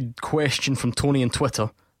is a good question from Tony on Twitter.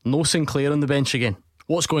 No Sinclair on the bench again.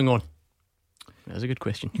 What's going on? That's a good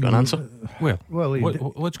question. You got an answer? Well,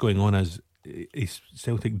 what's going on is his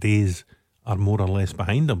Celtic days are more or less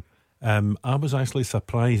behind him. I was actually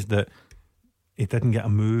surprised that he didn't get a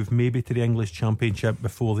move maybe to the English Championship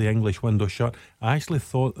before the English window shut. I actually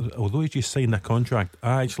thought, although he just signed a contract,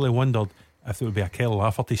 I actually wondered if there would be a Kel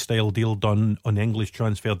Lafferty style deal done on the English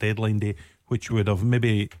transfer deadline day, which would have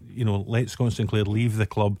maybe let Scott Sinclair leave the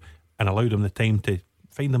club and allowed him the time to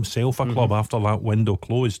find himself a club after that window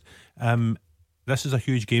closed. This is a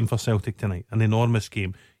huge game for Celtic tonight, an enormous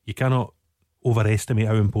game. You cannot overestimate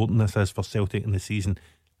how important this is for Celtic in the season,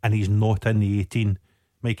 and he's not in the 18.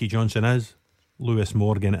 Mikey Johnson is, Lewis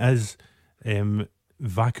Morgan is,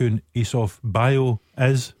 Vakun Isov Bio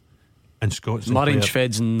is, and Scott Sinclair. Marian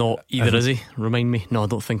Shved's not either, is he? Remind me. No, I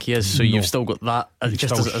don't think he is. So you've still got that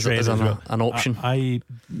just as an option. I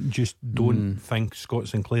just don't think Scott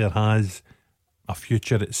Sinclair has a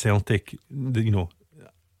future at Celtic,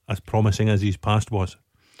 as promising as his past was.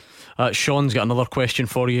 Sean's got another question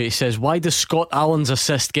for you. He says, why does Scott Allen's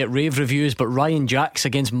assist get rave reviews but Ryan Jack's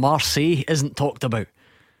against Marseille isn't talked about?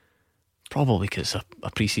 Probably because it's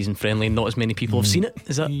a pre-season friendly and not as many people have seen it.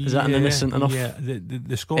 Is that an innocent enough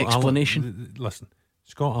the Scott explanation? Listen,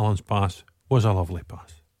 Scott Allen's pass was a lovely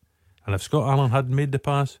pass, and if Scott Allen hadn't made the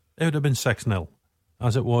pass, it would have been 6-0.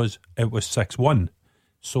 As it was 6-1.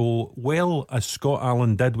 So well as Scott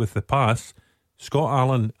Allen did with the pass, Scott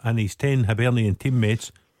Allen and his 10 Hibernian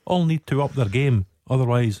teammates all need to up their game,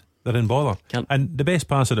 otherwise they're in bother. And the best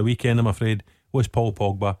pass of the weekend, I'm afraid, was Paul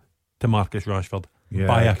Pogba to Marcus Rashford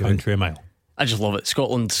by a country mile. I just love it.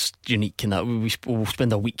 Scotland's unique in that we'll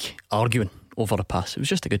spend a week arguing over a pass. It was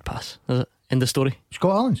just a good pass, is it? End of story.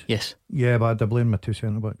 Scott Allen's? Yes. Yeah, but I blame my 2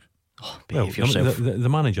 centre-backs. Behave yourself. The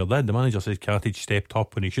manager did. The manager says Cartage stepped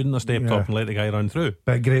up when he shouldn't have stepped up and let the guy run through.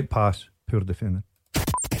 But great pass, poor defender.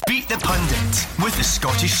 Beat the Pundit with the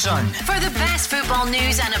Scottish Sun. For the best football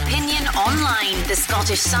news and opinion online,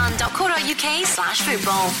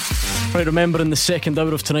 thescottishsun.co.uk/football. Right, remember in the second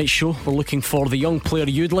hour of tonight's show, we're looking for the young player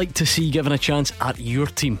you'd like to see given a chance at your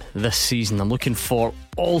team this season. I'm looking for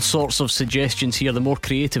all sorts of suggestions here. The more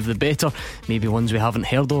creative the better. Maybe ones we haven't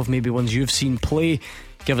heard of, maybe ones you've seen play.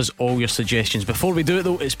 Give us all your suggestions. Before we do it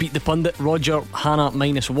though, it's Beat the Pundit. Roger, Hannah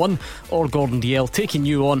 -1 or Gordon DL taking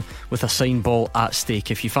you on with a sign ball at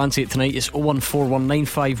stake. If you fancy it tonight, it's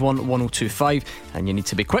 01419511025 and you need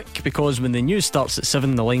to be quick because when the news starts at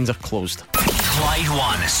 7 the lines are closed. Clyde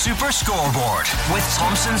One Super Scoreboard with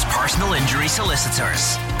Thompson's personal injury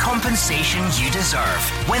solicitors. Compensation you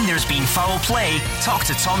deserve. When there's been foul play, talk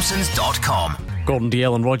to Thompsons.com. Gordon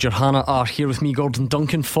DL and Roger Hannah are here with me, Gordon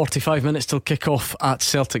Duncan. 45 minutes till kick off at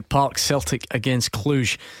Celtic Park. Celtic against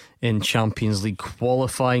Cluj in Champions League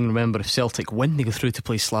qualifying. Remember, if Celtic win, they go through to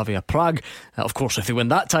play Slavia Prague. Of course, if they win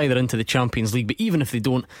that tie, they're into the Champions League, but even if they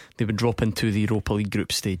don't, they would drop into the Europa League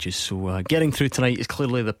group stages. So getting through tonight is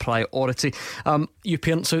clearly the priority. You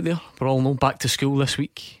parents out there, we all know, back to school this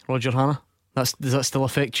week. Roger Hannah, does that still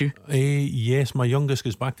affect you? Yes, my youngest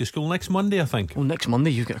goes back to school next Monday, I think. Well, next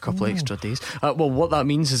Monday you've got a couple of extra days. Well, what that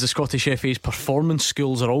means is the Scottish FA's performance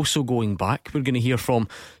schools are also going back. We're going to hear from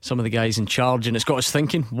some of the guys in charge, and it's got us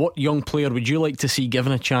thinking, what young player would you like to see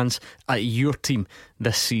given a chance at your team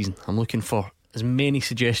this season? I'm looking for as many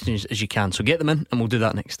suggestions as you can, so get them in and we'll do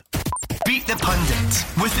that next. Beat the Pundit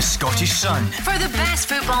with the Scottish Sun. For the best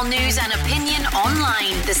football news and opinion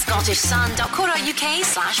online,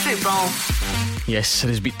 thescottishsun.co.uk/football. Yes, it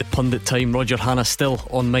is Beat the Pundit time. Roger Hannah still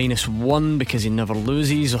on -1 because he never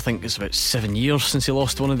loses. I think it's about 7 years since he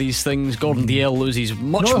lost one of these things. Gordon Dalziel loses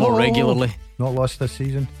much more regularly. Not lost this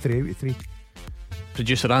season. 3 out of 3.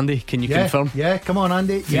 Producer Andy, can you confirm? Yeah, come on,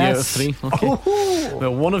 Andy. 3 out of 3. Okay.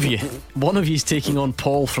 Well, one of you's taking on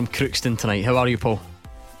Paul from Crookston tonight. How are you, Paul?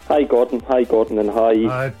 Hi Gordon, and hi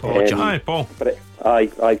Paul. Hi Paul.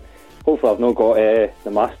 Aye. Hopefully I've not got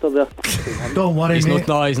the master there. Don't worry, he's mate.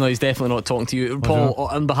 He's definitely not talking to you, Paul.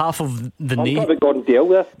 On behalf of the nation, Gordon Dale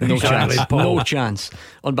there. No chance. No chance.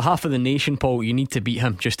 On behalf of the nation, Paul, you need to beat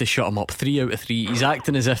him just to shut him up. 3 out of 3. He's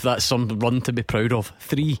acting as if that's some run to be proud of.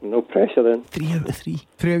 3. No pressure then. 3 out of 3.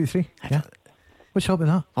 3 out of 3. Yeah. What's up with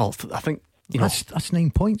that? Well, I think that's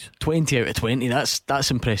 9 points. 20 out of 20.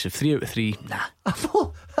 That's impressive. 3 out of 3. Nah.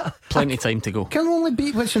 Plenty of time to go. Can only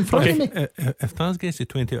beat what's in front of me. If Taz gets to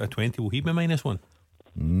 20 out of 20, will he be -1?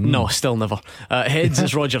 No, still never. Heads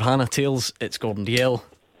is Roger Hannah. Tails, it's Gordon Dalziel.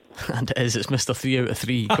 And it's Mr. 3 out of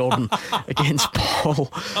 3 Gordon against Paul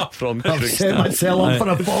from I've set myself up for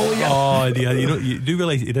a ball here. Oh yeah, you do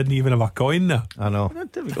realise he didn't even have a coin there. I know.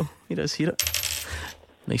 There we go. He does hear it.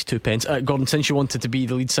 Nice 2 pence. Gordon, since you wanted to be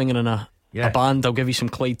the lead singer in a band, I'll give you some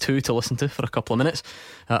Clyde 2 to listen to for a couple of minutes,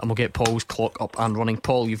 and we'll get Paul's clock up and running.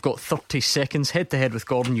 Paul, you've got 30 seconds head to head with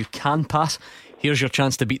Gordon. You can pass. Here's your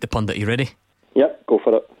chance to beat the pundit. You ready? Yep, go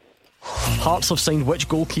for it. Hearts have signed which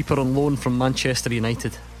goalkeeper on loan from Manchester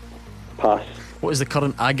United? Pass. What is the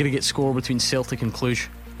current aggregate score between Celtic and Cluj?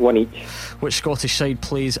 1 each. Which Scottish side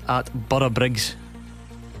plays at Borough Briggs?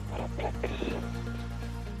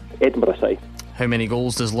 Edinburgh side. How many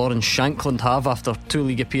goals does Lawrence Shankland have after 2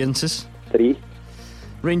 league appearances? 3.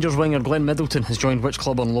 Rangers winger Glenn Middleton has joined which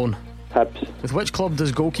club on loan? Hibs. With which club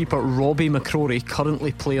does goalkeeper Robbie McCrory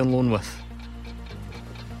currently play on loan with?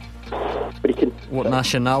 Brecon. What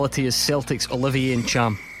nationality is Celtic's Olivier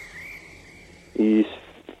Ncham? He's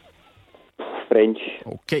French.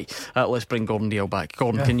 Okay, let's bring Gordon Dalziel back.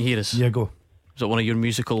 Gordon, can you hear us? Yeah, go. Is it one of your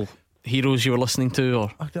musical heroes you were listening to, or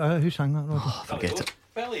who sang that? Forget it.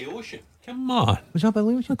 Billy Ocean. Come on. Was that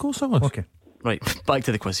Billy Ocean? Of course it was. Okay. Right, back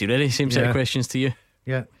to the quiz. You ready? Same set of questions to you.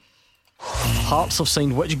 Yeah. Hearts have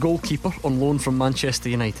signed which goalkeeper on loan from Manchester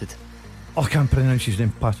United? I can't pronounce his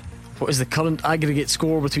name. Pass. What is the current aggregate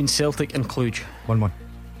score between Celtic and Cluj? 1-1.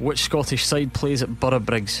 Which Scottish side plays at Borough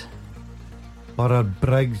Briggs? Borough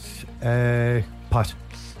Briggs. Pass.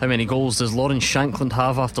 How many goals does Lawrence Shankland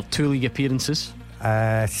have after 2 league appearances?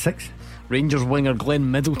 6. Rangers winger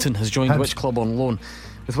Glenn Middleton has joined Hibs. which club on loan?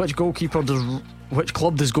 With which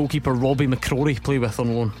club does goalkeeper Robbie McCrory play with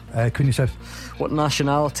on loan? Queenie South. What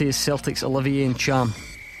nationality is Celtic's Olivier Ncham?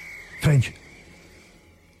 French.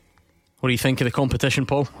 What do you think of the competition,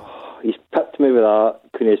 Paul? He's pipped me with that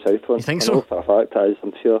Queenie South one. You think I so? know for a fact it is,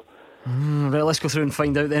 I'm sure. Right, let's go through and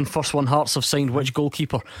find out then. First one, Hearts have signed which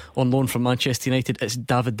goalkeeper on loan from Manchester United? It's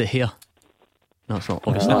David De Gea. No, it's not.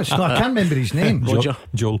 Obviously, No, it's not. I can't remember his name. Roger.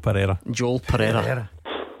 Joel Pereira. Joel Pereira.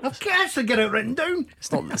 I've got to get it written down.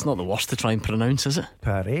 It's not the worst to try and pronounce, is it?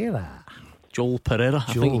 Pereira. Joel Pereira.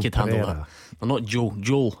 I think you could handle that. No, not Joe.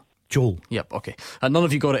 Joel. Yep, okay. None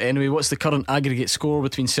of you got it anyway. What's the current aggregate score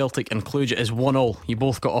between Celtic and Cluj? It is 1-1. You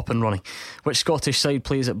both got up and running. Which Scottish side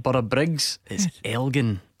plays at Borough Briggs? It's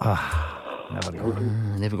Elgin. Never go.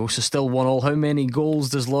 There we go. So still 1-1. How many goals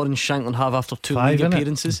does Lawrence Shankland have after 2 5, league innit?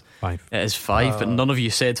 appearances? 5. It is 5, but none of you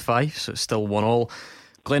said 5, so it's still 1-1.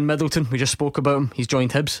 Glenn Middleton, we just spoke about him. He's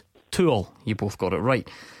joined Hibs. 2-2. You both got it right.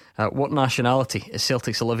 What nationality is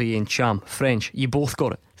Celtic's Olivier Ncham? French. You both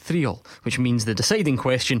got it. 3-3, which means the deciding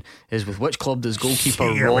question is with which club does goalkeeper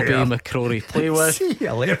Robbie McCrory play with? See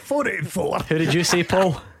you later. 4 Who did you say,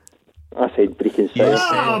 Paul? I said Brecon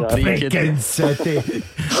City. Brecon City.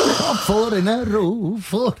 4 in a row.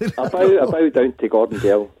 4 in a row. I bow down to Gordon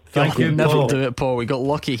Dale. Thank you, Never Paul. do it, Paul. We got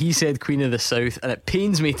lucky. He said Queen of the South, and it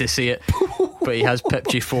pains me to say it. but he has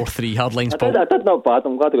pipped you 4-3. Hard lines, I Paul. did not bad.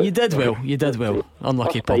 I'm glad You did well.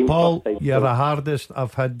 Unlucky, Paul. Paul, you're the hardest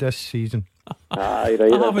I've had this season. Aye,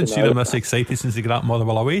 right, I haven't seen him this excited since he got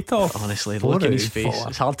Motherwell away top. Honestly, look in his face.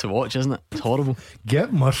 It's hard to watch, isn't it? It's horrible.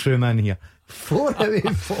 Get Mushroom in here. 4 out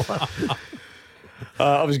of 4.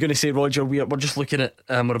 I was going to say, Roger, we're just looking at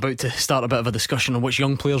we're about to start a bit of a discussion on which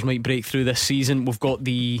young players might break through this season. We've got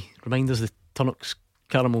the Tunnock's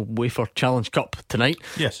Caramel Wafer Challenge Cup tonight.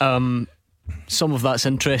 Yes. Some of that's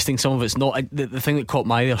interesting, some of it's not. The thing that caught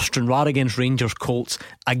my eye there, Stranraer against Rangers Colts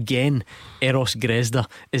again. Eros Grezda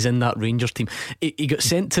is in that Rangers team. He got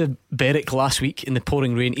sent to Berwick last week in the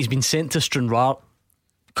pouring rain. He's been sent to Stranraer.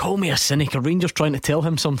 Call me a cynic. Are Rangers trying to tell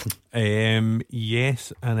him something?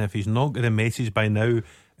 Yes, and if he's not got a message by now,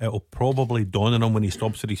 it'll probably dawn on him when he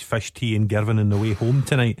stops for his fish tea in Girvan on the way home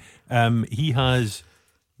tonight. He has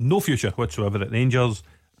no future whatsoever at Rangers.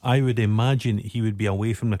 I would imagine he would be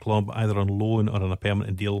away from the club either on loan or on a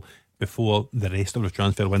permanent deal before the rest of the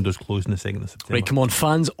transfer windows close in the 2nd of September. Right, come on,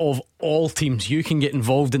 fans of all teams, you can get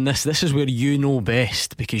involved in this. This is where you know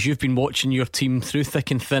best, because you've been watching your team through thick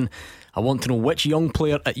and thin. I want to know which young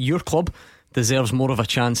player at your club deserves more of a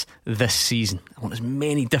chance this season. I want as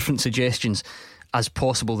many different suggestions as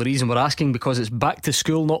possible. The reason we're asking, because it's back to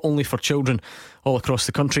school, not only for children all across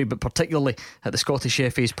the country, but particularly at the Scottish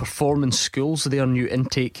FA's performance schools. Their new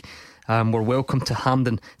intake were welcome to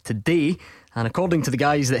Hampden today. And according to the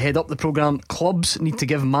guys that head up the programme, clubs need to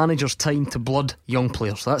give managers time to blood young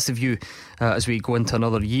players. So that's the view as we go into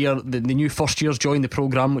another year. The new first years joined the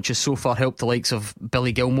programme, which has so far helped the likes of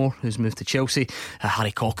Billy Gilmore, who's moved to Chelsea,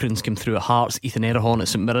 Harry Cochrane's come through at Hearts, Ethan Errahon at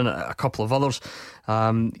St Mirren, a couple of others.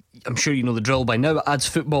 I'm sure you know the drill by now. It adds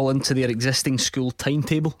football into their existing school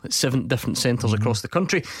timetable at 7 different centres across the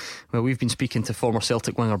country. Well, we've been speaking to former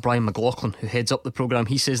Celtic winger Brian McLaughlin, who heads up the programme.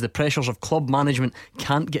 He says the pressures of club management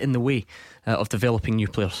can't get in the way of developing new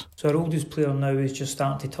players. So our oldest player now is just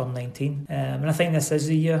starting to turn 19, and I think this is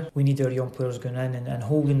the year we need our young players going in and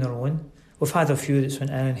holding their own. We've had a few that's went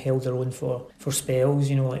in and held their own for spells,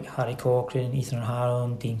 you know, like Harry Cochrane, Ethan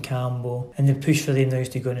Errahon, Dean Campbell, and the push for them now is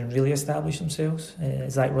to go in and really establish themselves.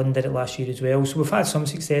 Zach Run did it last year as well, so we've had some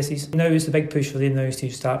successes. Now it's the big push for them now is to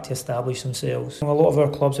start to establish themselves. A lot of our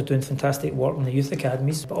clubs are doing fantastic work in the youth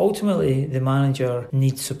academies, but ultimately the manager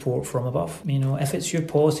needs support from above. You know, if it's your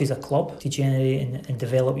policy as a club to generate and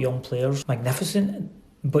develop young players, magnificent.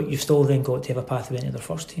 But you've still then got to have a pathway into their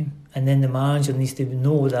first team. And then the manager needs to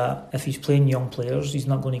know that if he's playing young players, he's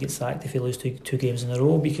not going to get sacked if he loses two games in a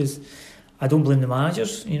row, because I don't blame the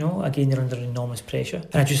managers, you know, again they're under enormous pressure.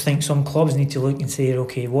 And I just think some clubs need to look and say,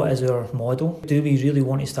 okay, what is our model? Do we really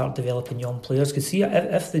want to start developing young players? Because see,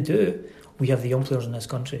 if they do, we have the young players in this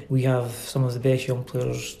country. We have some of the best young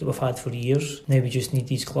players that we've had for years. Now we just need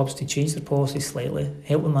these clubs to change their policy slightly,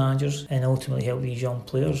 help the managers, and ultimately help these young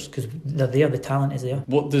players, because they're there, the talent is there.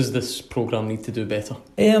 What does this programme need to do better?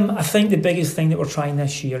 I think the biggest thing that we're trying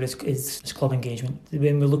this year is club engagement.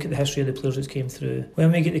 When we look at the history of the players that came through,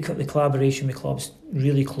 when we get the collaboration with clubs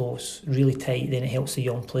really close, really tight, then it helps the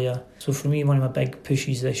young player. So for me, one of my big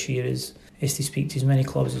pushes this year is to speak to as many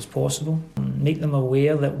clubs as possible, make them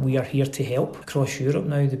aware that we are here to help. Across Europe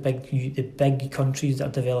now, the big countries that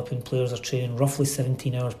are developing players are training roughly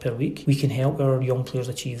 17 hours per week. We can help our young players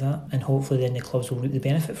achieve that, and hopefully then the clubs will reap the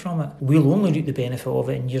benefit from it. We'll only reap the benefit of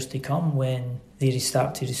it in years to come when they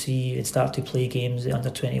start to receive and start to play games at under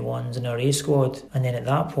 21s in our A squad, and then at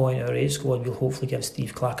that point our A squad will hopefully give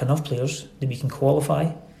Steve Clarke enough players that we can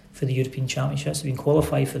qualify for the European Championships, that we can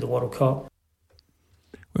qualify for the World Cup.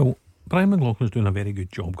 Well, Brian McLaughlin's doing a very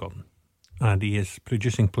good job, Gordon, and he is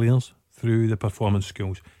producing players through the performance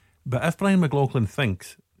schools. But if Brian McLaughlin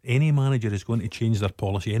thinks any manager is going to change their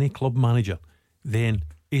policy, any club manager, then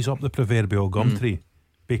he's up the proverbial gum tree,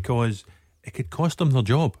 because it could cost them their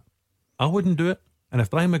job. I wouldn't do it, and if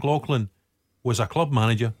Brian McLaughlin was a club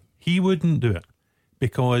manager, he wouldn't do it,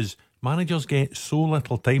 because managers get so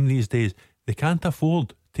little time these days, they can't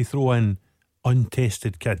afford to throw in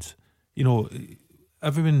untested kids. You know,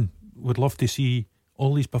 everyone would love to see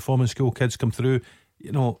all these performance school kids come through.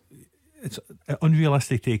 You know, it's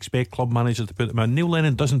unrealistic to expect club managers to put them in. Neil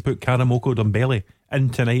Lennon doesn't put Karamoko Dembele in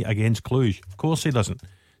tonight against Cluj. Of course he doesn't.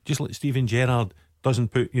 Just like Steven Gerrard doesn't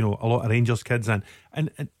put, you know, a lot of Rangers kids in. And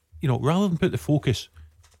you know, rather than put the focus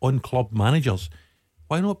on club managers,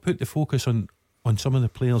 why not put the focus on some of the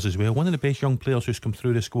players as well? One of the best young players who's come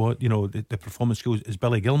through the squad, you know, the performance schools, is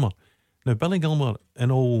Billy Gilmore. Now, Billy Gilmore, in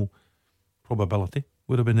all probability,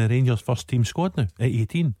 would have been the Rangers first team squad now at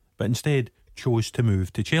 18, but instead chose to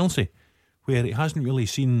move to Chelsea, where he hasn't really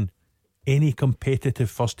seen any competitive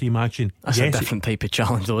first team action. That's a different type of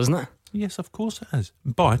challenge though, isn't it? Yes, of course it is.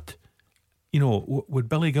 But you know, would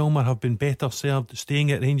Billy Gilmour have been better served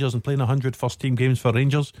staying at Rangers and playing 100 first team games for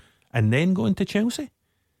Rangers and then going to Chelsea?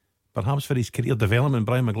 Perhaps for his career development,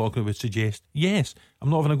 Brian McLaughlin would suggest yes. I'm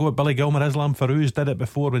not going to go at Billy Gilmour. Islam Farouz did it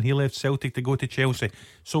before when he left Celtic to go to Chelsea.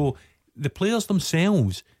 So the players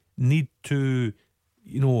themselves need to,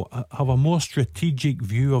 you know, have a more strategic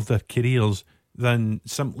view of their careers than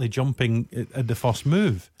simply jumping at the first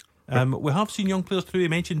move. We have seen young players through. You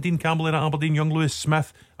mentioned Dean Campbell at Aberdeen, young Lewis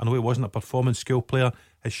Smith. I know he wasn't a performance skill player,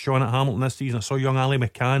 has shone at Hamilton this season. I saw young Ali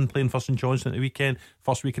McCann playing for St Johnstone at the weekend.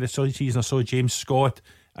 First week of the season I saw James Scott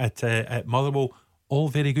at Motherwell. All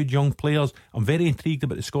very good young players. I'm very intrigued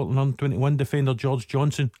about the Scotland under-21 defender George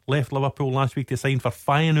Johnson. Left Liverpool last week to sign for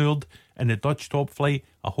Feyenoord in the Dutch top flight.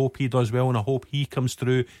 I hope he does well and I hope he comes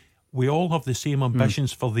through. We all have the same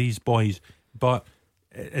ambitions for these boys, but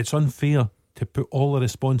it's unfair to put all the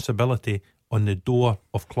responsibility on the door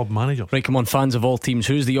of club managers. Right, come on, fans of all teams,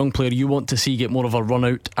 who's the young player you want to see get more of a run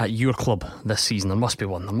out at your club this season? There must be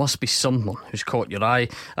one. There must be someone who's caught your eye.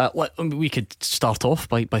 We could start off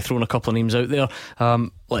by throwing a couple of names out there.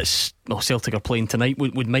 Celtic are playing tonight.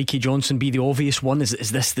 Would Mikey Johnson be the obvious one?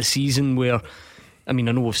 Is this the season where, I mean,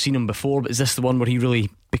 I know we've seen him before, but is this the one where he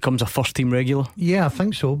really becomes a first team regular? Yeah, I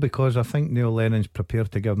think so, because I think Neil Lennon's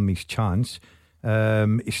prepared to give him his chance.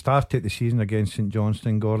 He started the season against St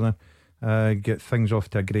Johnstone, Gordon. Get things off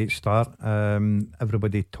to a great start.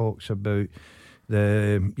 Everybody talks about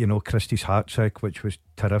Christie's hat-trick, which was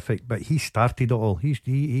terrific, but he started it all.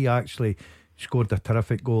 He actually scored a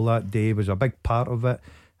terrific goal that day, was a big part of it.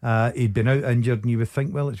 He'd been out injured, and you would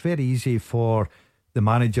think, well, it's very easy for the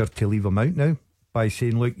manager to leave him out now by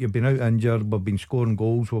saying, look, you've been out injured, we've been scoring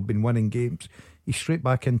goals, we've been winning games. He's straight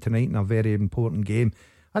back in tonight in a very important game.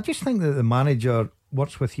 I just think that the manager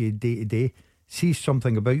works with you day to day, sees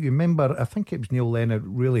something about you. Remember, I think it was Neil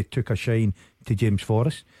Lennon really took a shine to James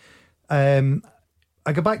Forrest. I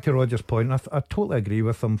go back to Roger's point, and I totally agree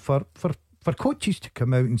with him. For coaches to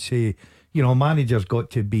come out and say, you know, manager's got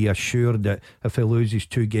to be assured that if he loses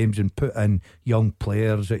 2 games and put in young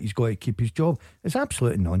players that he's got to keep his job, it's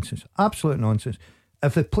absolute nonsense. Absolute nonsense.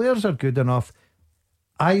 If the players are good enough,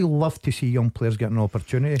 I love to see young players get an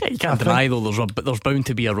opportunity. Yeah, you can't deny though there's bound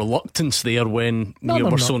to be a reluctance there when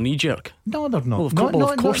we're so knee-jerk. No, they're not.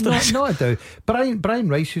 Of course there is. No, I do. Brian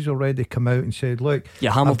Rice has already come out and said, look,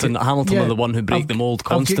 Hamilton are the one who break the mould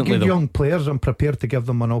constantly. I've got young players, I'm prepared to give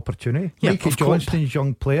them an opportunity. Mikey Johnston's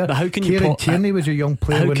young player. But how can Kieran Tierney was a young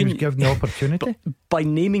player when he was given the opportunity. By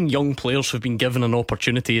naming young players who've been given an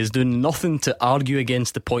opportunity is doing nothing to argue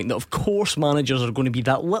against the point that of course managers are going to be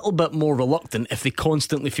that little bit more reluctant if they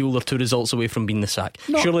constantly feel they're 2 results away from being the sack.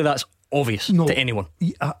 Surely that's obvious to anyone.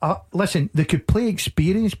 Listen, they could play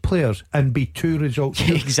experienced players and be 2 results.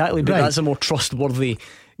 Exactly, but that's a more trustworthy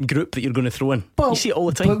group that you're going to throw in. You see it all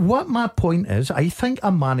the time. But what my point is, I think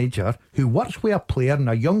a manager who works with a player and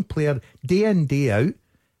a young player day in, day out,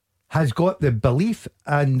 has got the belief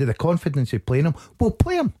and the confidence of playing him, will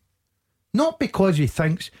play him. Not because he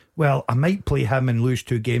thinks, well, I might play him and lose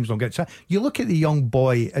 2 games and I'll get sacked. You look at the young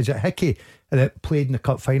boy, is it Hickey, that played in the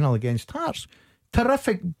cup final against Hearts.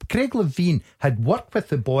 Terrific. Craig Levine had worked with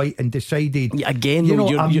the boy and decided, I'm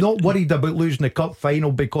not worried about losing the cup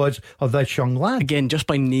final because of this young lad. Again, just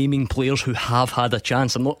by naming players who have had a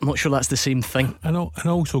chance, I'm not sure that's the same thing. And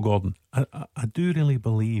also, Gordon, I do really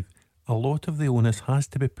believe a lot of the onus has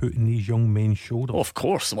to be put in these young men's shoulders. Of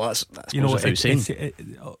course, well, that's without saying.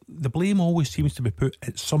 The blame always seems to be put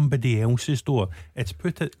at somebody else's door. It's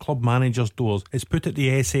put at club managers' doors. It's put at the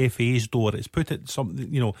SFA's door. It's put at some.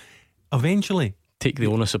 Eventually, take the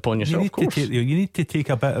onus upon yourself. You need to take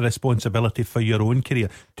a bit of responsibility for your own career.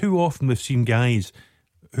 Too often we've seen guys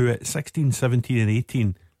who at 16, 17 and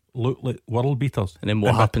 18 look like world beaters, and then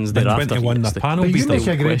what happens thereafter? You make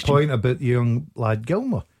a great point about the young lad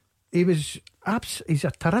Gilmour. He's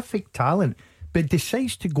a terrific talent, but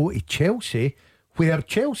decides to go to Chelsea, where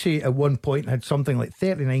Chelsea at one point had something like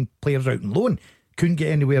 39 players out on loan, couldn't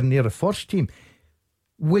get anywhere near the first team.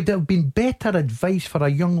 Would have been better advice for a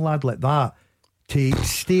young lad like that to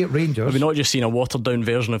stay at Rangers. Have we not just seen a watered down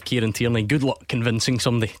version of Kieran Tierney? Good luck convincing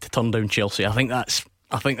somebody to turn down Chelsea. I think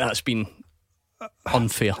that's been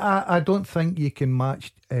unfair. I don't think you can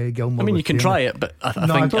match Gilmour. I mean, you can try it, but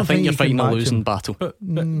I think you're fighting a losing battle.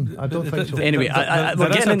 I don't think so. Anyway,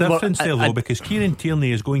 there is a difference there though, because Kieran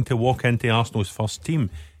Tierney is going to walk into Arsenal's first team.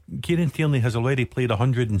 Kieran Tierney has already played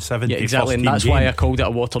 170. Yeah, exactly, and that's why I called it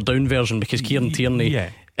a watered down version, because Kieran Tierney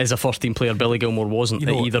is a first team player. Billy Gilmour wasn't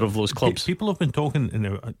at either of those clubs. People have been talking,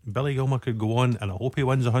 Billy Gilmour could go on, and I hope he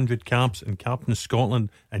wins 100 caps and captains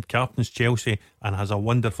Scotland and captains Chelsea and has a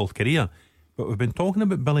wonderful career. But we've been talking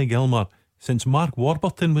about Billy Gilmour since Mark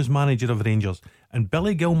Warburton was manager of Rangers, and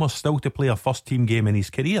Billy Gilmour's still to play a first team game in his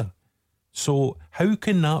career. So how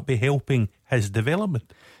can that be helping his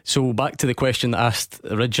development? So back to the question that I asked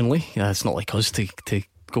originally. It's not like us to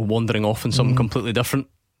go wandering off on something completely different.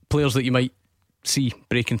 Players that you might see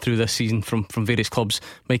breaking through this season from various clubs.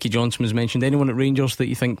 Mikey Johnson was mentioned. Anyone at Rangers that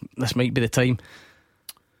you think this might be the time,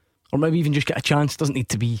 or maybe even just get a chance? Doesn't need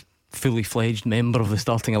to be fully fledged member of the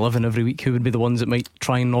starting 11 every week. Who would be the ones that might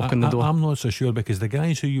try and knock on the door? I'm not so sure, because the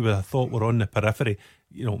guys who you would have thought were on the periphery,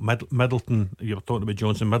 you know, Middleton, you were talking about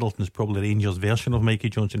Johnson. Middleton's probably Rangers' version of Mikey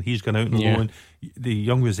Johnson. He's gone out on loan. The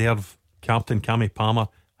young reserve captain Cammy Palmer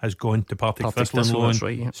has gone to Partick Thistle on loan.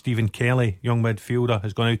 Right, yeah. Stephen Kelly, young midfielder,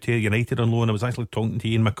 has gone out to United on loan. I was actually talking to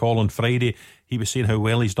Ian McCall on Friday. He was saying how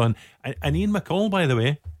well he's done. And Ian McCall, by the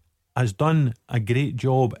way, has done a great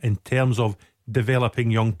job in terms of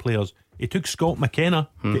developing young players. He took Scott McKenna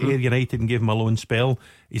to Ayr United and gave him a loan spell.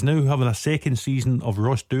 He's now having a second season of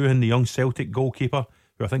Ross Doohan, the young Celtic goalkeeper,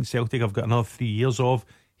 who I think Celtic have got another 3 years of.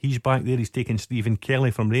 He's back there. He's taken Stephen Kelly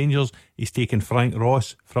from Rangers. He's taken Frank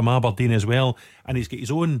Ross from Aberdeen as well. And he's got his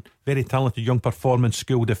own very talented young performance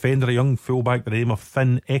school defender, a young fullback by the name of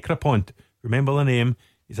Finn Ekrapont. Remember the name.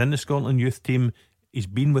 He's in the Scotland youth team. He's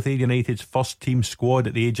been with Ayr United's first team squad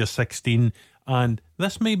at the age of 16. And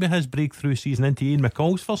this may be his breakthrough season into Ian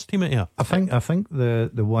McCall's first team at Ayr. I think the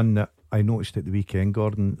one that I noticed at the weekend,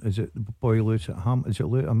 Gordon, is it the boy Lewis at Ham? Is it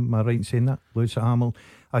Lewis? Am I right in saying that? Lewis at Hamill.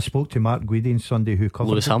 I spoke to Mark Guidi on Sunday, who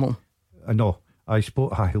covered Lewis Hamill. No, I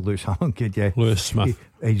spoke. Lewis Hamill, good, yeah. Lewis Smith.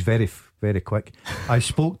 He's very quick. I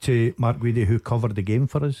spoke to Mark Guidi, who covered the game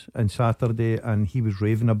for us on Saturday, and he was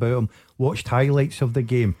raving about him. Watched highlights of the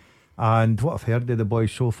game, and what I've heard of the boy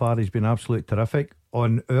so far has been absolutely terrific.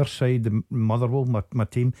 On our side, the Motherwell, my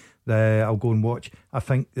team, I'll go and watch. I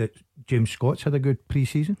think that James Scott's had a good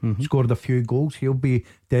pre-season, scored a few goals. He'll be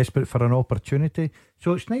desperate for an opportunity.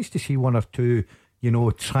 So it's nice to see one or two, you know,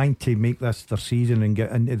 trying to make this their season and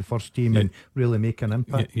get into the first team and really make an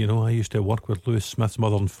impact. You know, I used to work with Lewis Smith's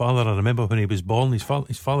mother and father. I remember when he was born, his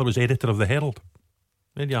father was editor of the Herald.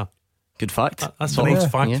 There you are. Good fact. That's a nice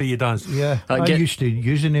fact for you, Daz. Yeah, I used to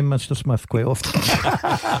use the name Mr. Smith quite often.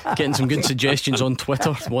 Getting some good suggestions on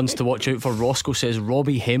Twitter. Ones to watch out for. Roscoe says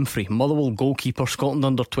Robbie Hemfrey, Motherwell goalkeeper, Scotland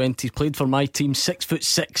under-20s, played for my team,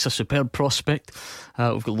 6'6", a superb prospect.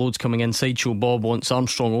 We've got loads coming in. Sideshow Bob wants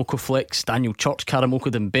Armstrong, Okoflex, Daniel Church,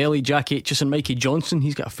 Karamoko Dembele, Jack Aitchison, Mikey Johnson.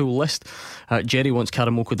 He's got a full list. Jerry wants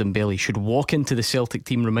Karamoko Dembele. Should walk into the Celtic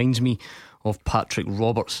team. Reminds me of Patrick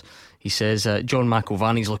Roberts. He says John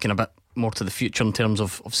McIlvaney's looking a bit more to the future in terms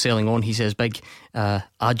of selling on. He says big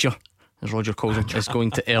Adger, as Roger calls him, is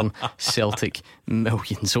going to earn Celtic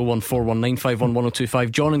millions.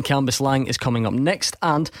 01419511025. John and Cambus Lang is coming up next,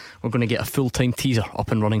 and we're going to get a full-time teaser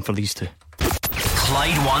up and running for these two.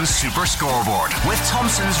 Clyde One Super Scoreboard with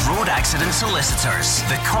Thompson's Road Accident Solicitors.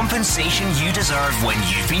 The compensation you deserve when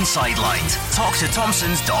you've been sidelined. Talk to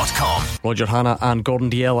Thompsons.com. Roger Hanna and Gordon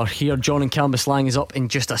Dalziel are here. John and Cambus Lang is up in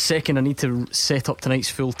just a second. I need to set up tonight's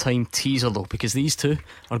full-time teaser though, because these two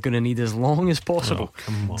are going to need as long as possible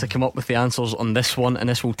to come up with the answers on this one, and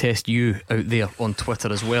this will test you out there on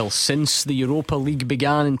Twitter as well. Since the Europa League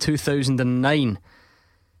began in 2009,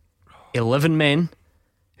 11 men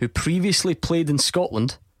who previously played in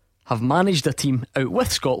Scotland have managed a team out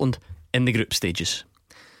with Scotland in the group stages.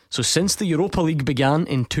 So since the Europa League began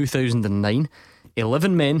in 2009,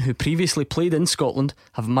 11 men who previously played in Scotland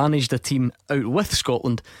have managed a team out with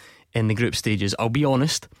Scotland in the group stages. I'll be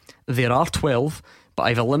honest, there are 12, but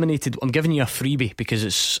I've eliminated. I'm giving you a freebie because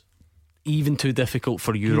it's even too difficult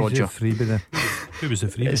for you, Roger. Freebie then? Who was the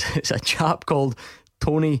freebie? It's a chap called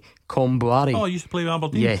Tony Combuari. Oh, he used to play with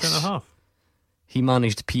Aberdeen, yes. centre half. He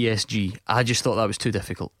managed PSG. I just thought that was too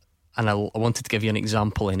difficult, and I wanted to give you an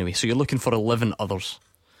example anyway. So you're looking for 11 others.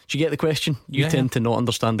 Do you get the question? You tend to not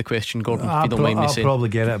understand the question, Gordon, if you don't mind me saying. I'll probably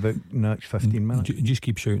get it about the next 15 minutes. Just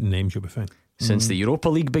keep shouting names, you'll be fine. Since the Europa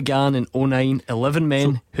League began in 2009, 11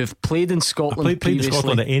 men who've played in Scotland previously,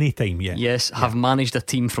 Scotland at any time, have managed a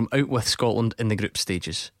team from out with Scotland in the group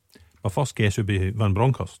stages. My first guess would be Van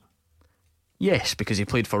Bronckhorst. Yes, because he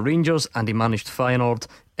played for Rangers and he managed Feyenoord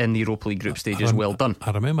in the Europa League group stages. Well done.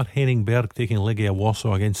 I remember Henning Berg taking Legia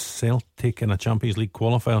Warsaw against Celtic in a Champions League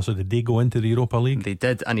qualifier. So did they go into the Europa League? They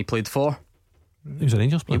did, and he played for? He was a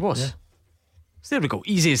Rangers player. He was. Yeah. So there we go.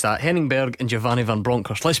 Easy as that. Henning Berg and Giovanni Van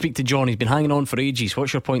Bronckhorst. Let's speak to John. He's been hanging on for ages.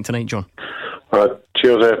 What's your point tonight, John?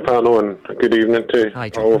 Cheers, Pano, and good evening to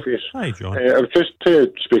all of you. Hi, John. I was just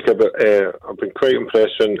to speak about. I've been quite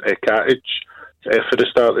impressed in Katic for the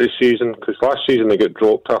start of the season, because last season they got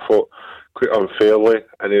dropped, I thought, quite unfairly,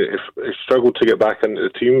 and he struggled to get back into the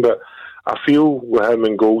team. But I feel with him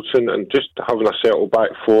and Goldson and just having a settled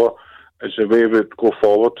back four is the way we'd go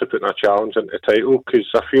forward to putting a challenge into the title, because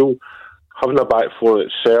I feel having a back four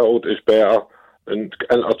that's settled is better than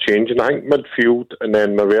interchanging. I think midfield and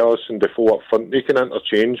then Morelos and Defoe up front, they can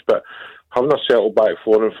interchange, but having a settled back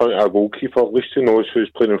four in front of our goalkeeper, at least he knows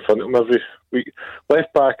who's playing in front of him every week.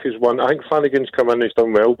 Left back is one. I think Flanagan's come in, he's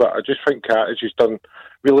done well, but I just think Katic has done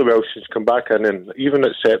really well since he's come back in, and even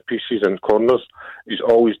at set pieces and corners, he's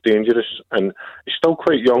always dangerous, and he's still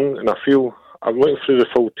quite young, and I feel I'm looking through the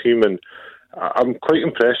full team and I'm quite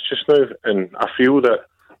impressed just now, and I feel that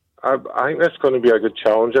I think that's going to be a good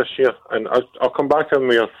challenge this year, and I'll come back on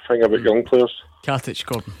my thing about young players. Katic,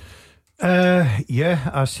 Gordon.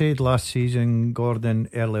 Yeah, I said last season, Gordon,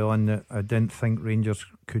 early on, that I didn't think Rangers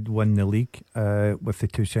could win the league with the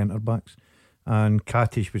two centre backs, and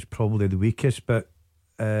Katic was probably the weakest, but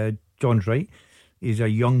John's right. He's a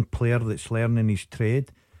young player that's learning his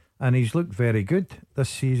trade, and he's looked very good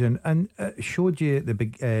this season. And it showed you at the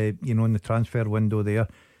big, in the transfer window there,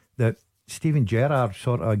 that Steven Gerrard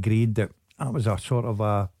sort of agreed that was a sort of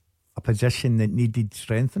a position that needed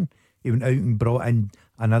strengthening. He went out and brought in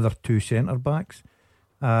another two centre backs,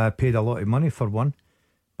 paid a lot of money for one,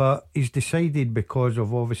 but he's decided, because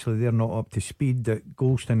of obviously they're not up to speed, that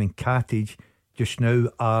Goldson and Katic just now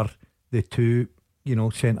are the two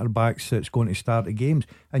centre backs that's going to start the games.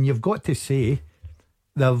 And you've got to say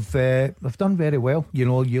they've done very well.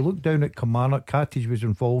 You look down at Kilmarnock, Katic was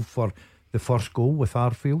involved for the first goal with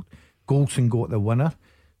Arfield. Goldson got the winner.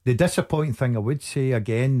 The disappointing thing I would say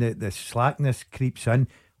again, that the slackness creeps in.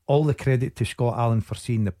 All the credit to Scott Allen for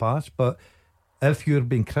seeing the pass, but if you're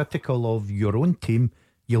being critical of your own team,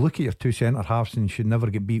 you look at your two centre halves and should never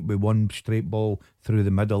get beat with one straight ball through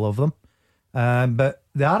the middle of them. But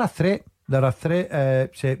they are a threat. They're a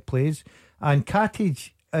threat set plays, and Katic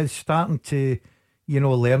is starting to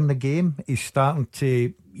learn the game. He's starting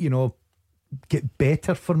to get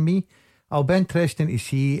better for me. I'll be interested to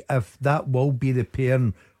see if that will be the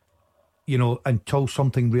pairing until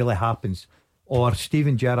something really happens, or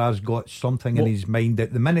Steven Gerrard's got something in his mind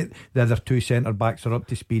that the minute the other two centre backs are up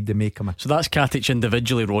to speed, they make him in. So that's Katic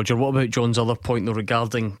individually, Roger. What about John's other point though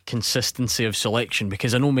regarding consistency of selection?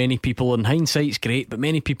 Because I know many people, in hindsight's great, but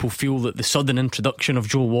many people feel that the sudden introduction of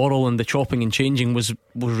Joe Worrall and the chopping and changing was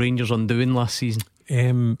Rangers' undoing last season.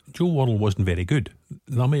 Joe Worrall wasn't very good.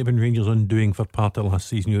 That might have been Rangers' undoing for part of last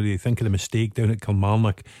season. You think of the mistake down at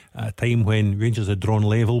Kilmarnock at a time when Rangers had drawn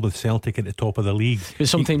level with Celtic at the top of the league. But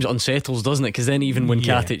sometimes it unsettles, doesn't it? Because then even when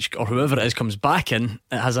Katic or whoever it is comes back in,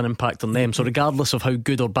 it has an impact on them. So regardless of how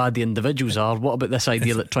good or bad the individuals are, what about this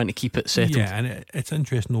idea that trying to keep it settled? Yeah, and it's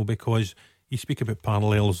interesting though, because you speak about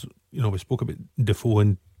parallels. We spoke about Defoe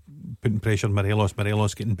and putting pressure on Morelos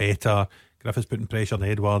getting better, Griffiths putting pressure on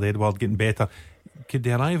Edward getting better. Could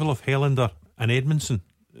the arrival of Helander and Edmondson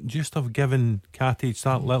just have given Katic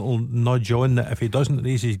that little nudge on that if he doesn't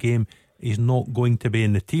raise his game, he's not going to be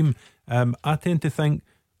in the team? I tend to think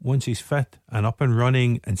once he's fit and up and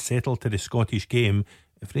running and settled to the Scottish game,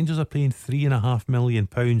 if Rangers are paying £3.5 million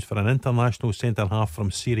for an international centre half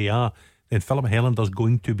from Serie A, then Philip Helander's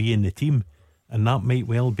going to be in the team, and that might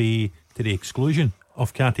well be to the exclusion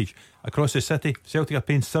of Katic. Across the city, Celtic are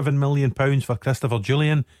paying £7 million for Christopher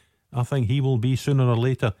Julian. I think he will be sooner or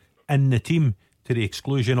later in the team, to the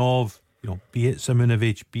exclusion of, be it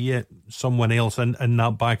Simunovic, be it someone else in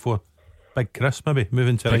that back four. Big Chris maybe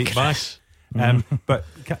moving to right back. But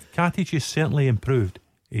Katic is certainly improved.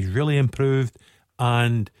 He's really improved,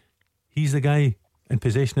 and he's the guy in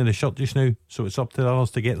possession of the shirt just now, so it's up to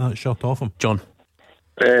others to get that shirt off him. John.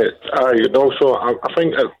 Also, I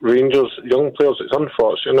think at Rangers, young players, it's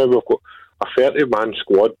unfortunate now we've got a 30-man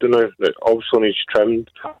squad now that also needs trimmed,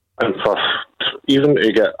 and for even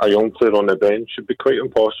to get a young player on the bench should be quite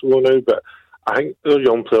impossible now. But I think their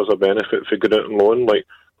young players are benefit for going out on loan, like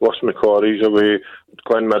Ross McCrory's away,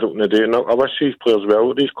 Glenn Middleton today, and I wish these players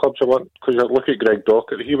well at these clubs. Because look at Greg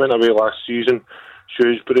Dockett, he went away last season,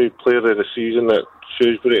 Shrewsbury player of the season at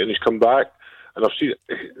Shrewsbury, and he's come back. And I've seen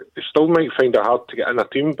he still might find it hard to get in a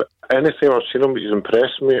team, but anytime I've seen him, he's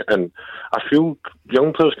impressed me. And I feel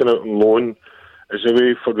young players going out on loan is a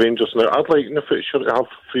way for Rangers now. I'd like in the future to have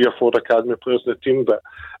 3 or 4 academy players in the team, but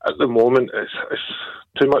at the moment it's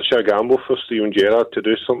too much of a gamble for Steven Gerrard to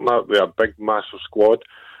do something like that with a big, massive squad.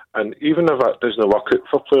 And even if that doesn't work out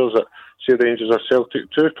for players at, say, Rangers or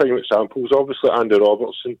Celtic, 2 prime examples, obviously Andy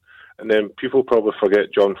Robertson, and then people probably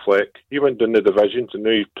forget John Fleck. He went down the divisions and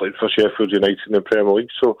now he's played for Sheffield United in the Premier League.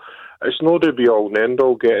 So it's not to be all and end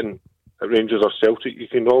all getting at Rangers or Celtic. You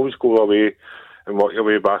can always go away and work your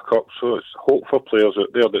way back up. So it's hope for players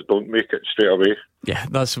out there that don't make it straight away. Yeah,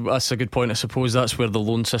 that's a good point. I suppose that's where the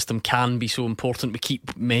loan system can be so important. We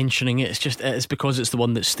keep mentioning it. It's because it's the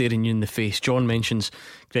one that's staring you in the face. John mentions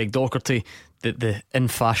Greg Docherty. The in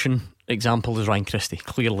fashion example is Ryan Christie,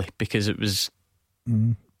 clearly, because it was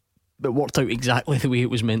it worked out exactly the way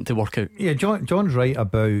it was meant to work out. Yeah, John's right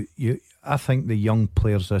about you. I think the young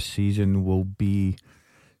players this season will be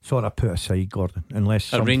sort of put aside, Gordon,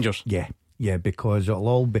 unless at Rangers. Yeah, because it'll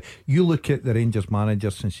all be. You look at the Rangers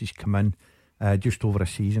manager since he's come in, just over a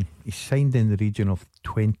season, he's signed in the region of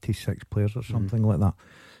 26 players or something like that.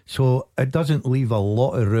 So it doesn't leave a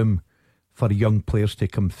lot of room for young players to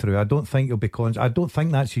come through. I don't think he'll be I don't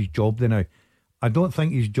think that's his job now. I don't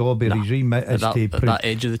think his job or his remit is at that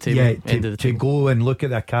edge of the table. Yeah, to go and look at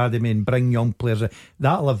the academy and bring young players in.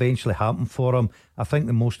 That'll eventually happen for him. I think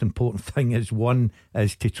the most important thing is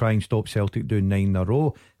to try and stop Celtic doing 9 in a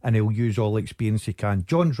row, and he'll use all the experience he can.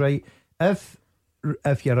 John's right. If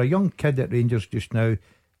you're a young kid at Rangers just now,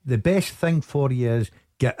 the best thing for you is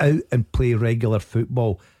get out and play regular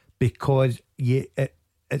football, because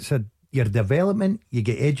it's your development, you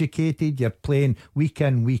get educated, you're playing week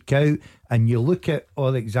in, week out, and you look at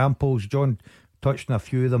all the examples. John touched on a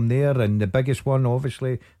few of them there, and the biggest one,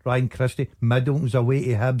 obviously, Ryan Christie. Middleton's away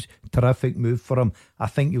to Hibs, terrific move for him. I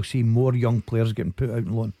think you'll see more young players getting put out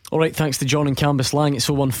on loan. Alright, thanks to John and Cambuslang. It's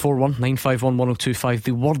 0141 951 1025.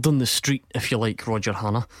 The word on the street, if you like, Roger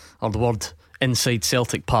Hannah, or the word inside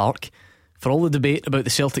Celtic Park, for all the debate about the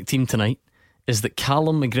Celtic team tonight, is that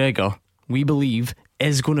Callum McGregor, we believe,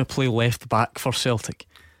 is going to play left back for Celtic.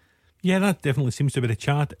 Yeah, that definitely seems to be the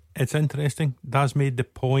chat. It's interesting. Daz made the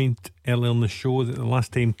point earlier in the show that the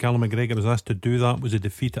last time Callum McGregor was asked to do that was a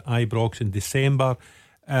defeat at Ibrox in December.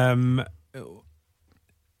 The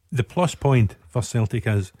plus point for Celtic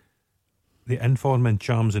is the in-form and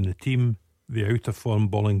Charms in the team, the out-of-form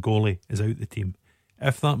Bolingoli is out the team.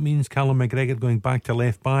 If that means Callum McGregor going back to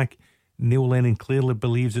left back, Neil Lennon clearly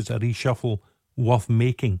believes it's a reshuffle worth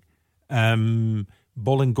making.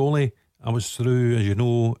 Bolingoli, I was through, as you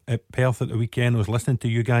know, at Perth at the weekend. I was listening to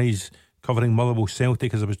you guys covering Motherwell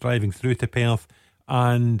Celtic as I was driving through to Perth,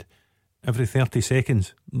 and every 30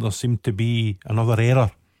 seconds there seemed to be another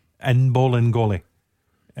error in Bolingoli.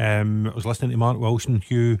 I was listening to Mark Wilson,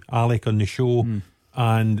 Hugh, Alec on the show,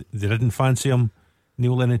 and they didn't fancy him.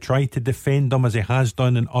 Neil Lennon tried to defend him as he has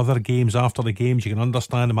done in other games after the games. You can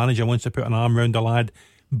understand the manager wants to put an arm around the lad,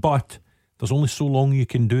 but there's only so long you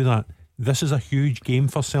can do that. This is a huge game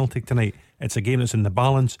for Celtic tonight. It's a game that's in the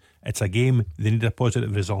balance. It's a game they need a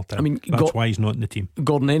positive result in. I mean, that's why he's not in the team.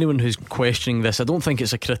 Gordon, anyone who's questioning this, I don't think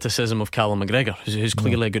it's a criticism of Callum McGregor, who's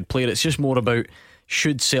clearly a good player. It's just more about,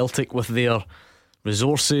 should Celtic, with their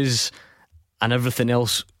resources and everything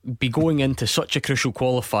else, be going into such a crucial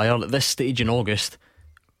qualifier at this stage in August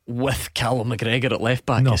with Callum McGregor at left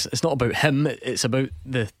back? No. It's not about him. It's about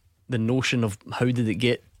the notion of how did it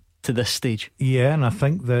get to this stage. Yeah, and I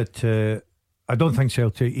think that I don't think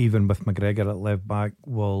Celtic, even with McGregor at left back,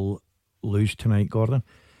 will lose tonight, Gordon.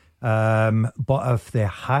 But if they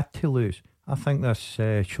had to lose, I think this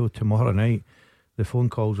show tomorrow night, the phone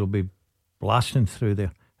calls will be blasting through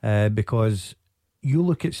there, because you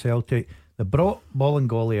look at Celtic, they brought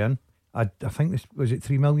Bolingoli in. I think this was it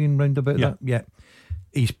 3 million round about that. Yeah,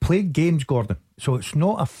 he's played games, Gordon, so it's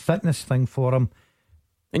not a fitness thing for him.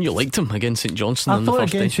 And you liked him against St Johnstone. I thought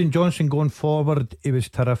against St Johnstone going forward he was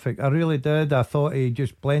terrific. I really did. I thought he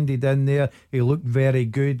just blended in there. He looked very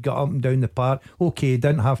good, got up and down the park. Okay, he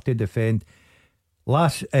didn't have to defend.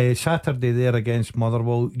 Last Saturday there against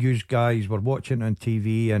Motherwell, you guys were watching on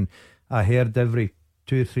TV, and I heard every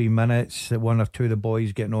 2 or 3 minutes that one or two of the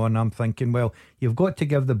boys getting on. I'm thinking, well, you've got to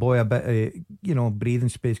give the boy a bit of breathing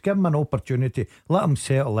space. Give him an opportunity. Let him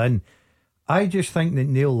settle in. I just think that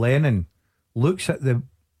Neil Lennon looks at the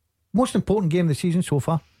most important game of the season so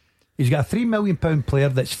far. He's got a £3 million player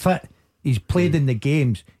that's fit. He's played in the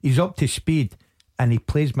games. He's up to speed, and he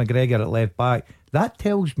plays McGregor at left back. That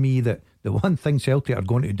tells me that the one thing Celtic are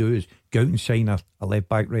going to do is go out and sign a left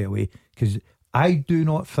back right away, because I do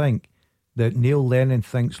not think that Neil Lennon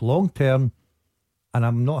thinks long term. And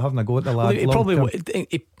I'm not having a go at the lad.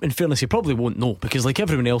 In fairness, he probably won't know, because like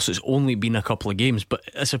everyone else, it's only been a couple of games. But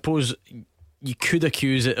I suppose you could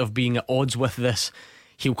accuse it of being at odds with this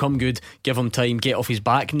he'll come good, give him time, get off his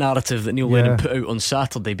back narrative that Neil Lennon put out on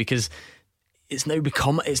Saturday, because it's now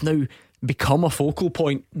become a focal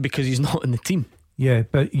point because he's not in the team. Yeah,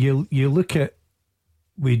 but you look at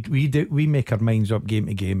we make our minds up game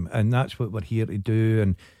to game, and that's what we're here to do.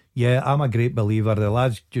 And yeah, I'm a great believer. The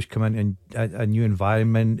lads just come in a new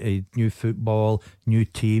environment, a new football, new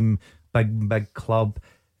team, big club.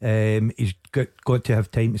 He's got to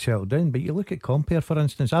have time to settle down. But you look at Compere, for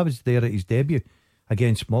instance. I was there at his debut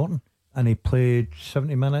against Morton, and he played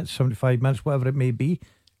 70 minutes, 75 minutes, whatever it may be,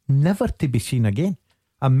 never to be seen again.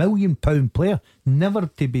 £1 million player, never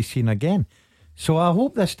to be seen again. So I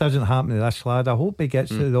hope this doesn't happen to this lad. I hope he gets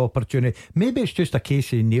the opportunity. Maybe it's just a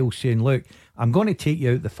case of Neil saying, look, I'm going to take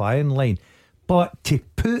you out the firing line, but to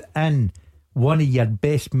put in one of your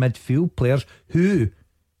best midfield players who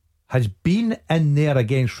has been in there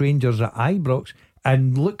against Rangers at Ibrox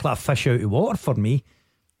and looked like a fish out of water for me,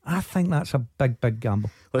 I think that's a big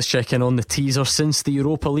gamble. Let's check in on the teaser. Since the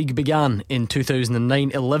Europa League began in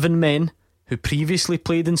 2009, 11 men who previously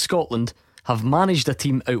played in Scotland have managed a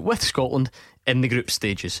team out with Scotland in the group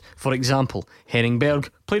stages. For example, Henning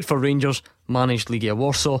Berg played for Rangers, managed Legia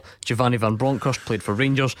Warsaw. Giovanni van Bronckhorst played for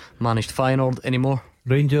Rangers, managed Feyenoord. Any more?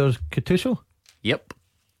 Rangers, Gattuso? Yep.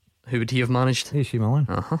 Who would he have managed? AC Milan.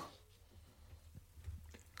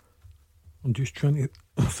 I'm just trying to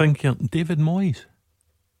think here. David Moyes.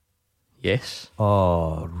 Yes.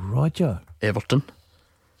 Oh, Roger. Everton.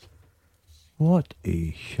 What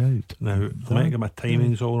a shout. Now, I might get my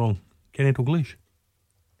timings all wrong. Kenny Dalglish.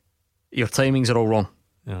 Your timings are all wrong.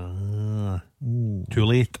 Too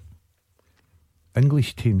late.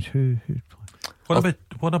 English teams. Who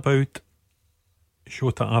What about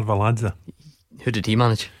Shota Arveladze? Who did he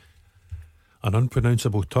manage? An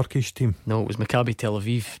unpronounceable Turkish team. No, it was Maccabi Tel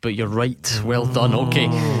Aviv. But you're right. Well done. Okay,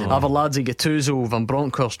 Arveladze, Gattuso, Van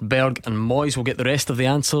Bronckhorst, Berg and Moyes will get the rest of the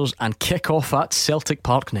answers and kick off at Celtic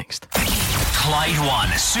Park next. Clyde One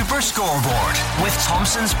Super Scoreboard with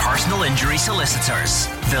Thompson's personal injury solicitors,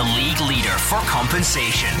 the league leader for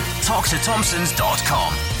compensation. Talk to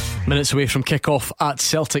Thompsons.com. Minutes away from kick-off at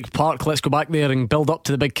Celtic Park. Let's go back there and build up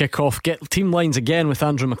to the big kick-off. Get team lines again with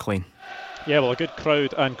Andrew McLean. Yeah, well, a good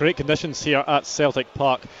crowd and great conditions here at Celtic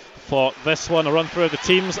Park for this one. A run through the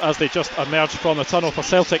teams as they just emerge from the tunnel. For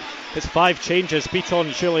Celtic, it's 5 changes.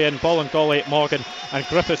 Beaton, Julian, Bolingoli, Morgan and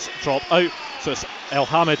Griffiths drop out. So it's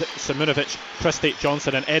Elhamed, Simunovic, Christie,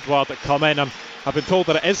 Johnson and Edward that come in. I've been told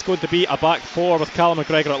that it is going to be a back 4 with Callum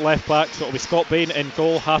McGregor at left back. So it'll be Scott Bain in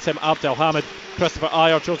goal, Hatem Abdelhamid, Christopher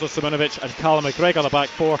Ayer, Joseph Simunovic and Callum McGregor the back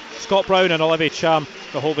 4. Scott Brown and Olivier Cham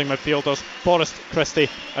the holding midfielders. Forrest, Christie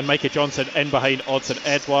and Mikey Johnson in behind Odds and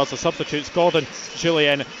Edwards. The substitutes: Gordon,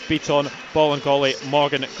 Julien, Beaton, Bolingoli,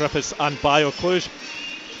 Morgan, Griffiths and Bayo. Cluj,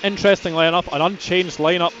 interesting lineup, an unchanged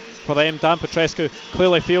lineup for them. Dan Petrescu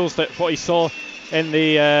clearly feels that what he saw in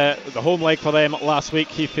the home leg for them last week,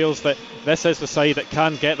 he feels that this is the side that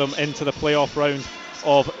can get them into the playoff round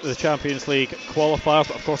of the Champions League qualifiers.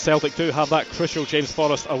 But of course Celtic do have that crucial James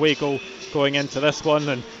Forrest away goal going into this one,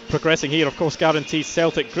 and progressing here of course guarantees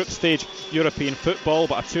Celtic group stage European football,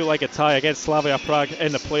 but a 2-legged tie against Slavia Prague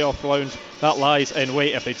in the playoff round, that lies in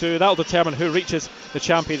wait if they do. That'll determine who reaches the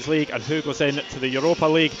Champions League and who goes into the Europa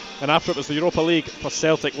League. And after it was the Europa League for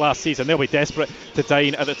Celtic last season, they'll be desperate to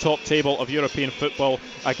dine at the top table of European football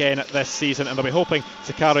again this season, and they'll be hoping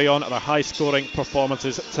to carry on their high scoring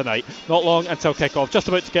performances tonight. Not long until kick-off, just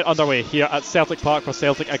about to get underway here at Celtic Park for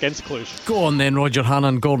Celtic against Cluj. Go on then, Roger Hanna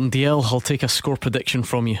and Gordon Dalziel. I'll take a score prediction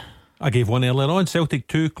from you. I gave one earlier on. Celtic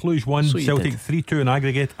 2, Cluj 1, so Celtic 3-2 in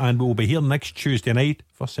aggregate, and we'll be here next Tuesday night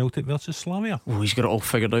for Celtic versus Slavia. Oh, he's got it all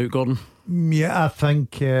figured out, Gordon. Yeah, I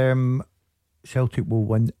think Celtic will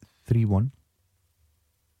win 3-1.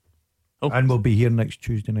 And we'll be here next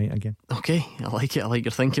Tuesday night again. Okay, I like it. I like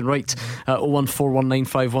your thinking. Right,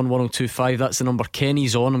 01419511025. That's the number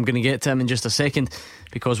Kenny's on. I'm going to get to him in just a second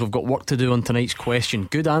because we've got work to do on tonight's question.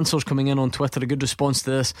 Good answers coming in on Twitter. A good response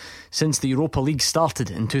to this. Since the Europa League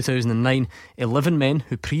started in 2009, 11 men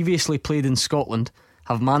who previously played in Scotland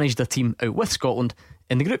have managed a team out with Scotland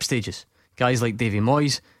in the group stages. Guys like Davy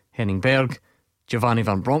Moyes, Henning Berg, Giovanni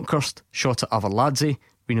van Bronckhorst, Shota Arveladze,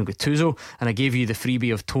 Rino Gattuso, and I gave you the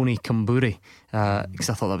freebie of Tony Kamburi because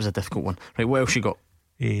I thought that was a difficult one. Right, what else you got?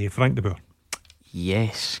 Frank de Boer.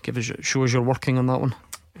 Yes, show us you're working on that one.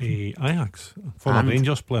 Ajax, former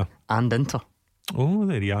Rangers player, and Inter. Oh,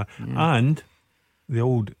 there you are. Yeah. And the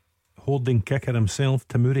old hoarding kicker himself,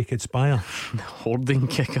 Tamuri Kitsbayer. Hoarding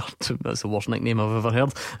kicker, that's the worst nickname I've ever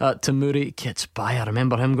heard. Tamuri Kitsbayer,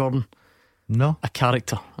 remember him, Gordon? No. A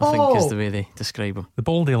character, I think is the way they describe him. The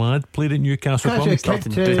baldy lad, played at Newcastle, played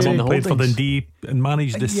for Dundee and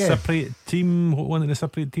managed the Cypriot team. What one of the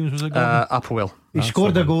Cypriot teams was it? Apoel. He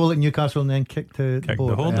scored a goal at Newcastle and then kicked the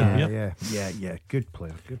holding. Yeah. Good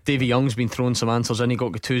player. Davy Young's been throwing some answers in. He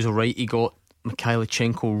got Gattuso right, he got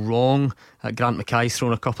Mikhailichenko wrong. Grant Mackay's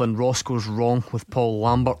thrown a couple in. Roscoe's wrong with Paul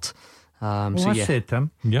Lambert. I said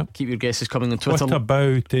Tim. Yep. Keep your guesses coming on Twitter. What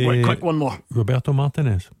about quick one more? Roberto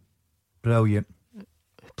Martinez. Brilliant.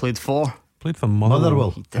 Played for Played for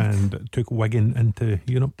Motherwell and took Wigan into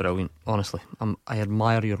Europe. Brilliant, honestly. I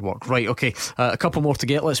admire your work. Right, okay, a couple more to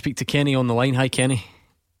get. Let's speak to Kenny on the line. Hi, Kenny.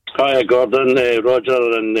 Hi, Gordon,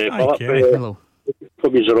 Roger and Philip. Hello.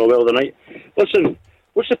 Hope you're all well tonight. Listen,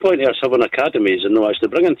 what's the point of us having academies and not actually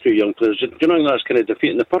bringing through young players? Do you know that's kind of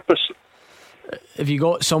defeating the purpose? Have you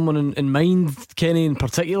got someone in mind, Kenny, in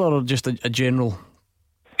particular, or just a general?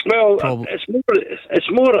 Well, problem? It's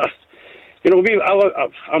more.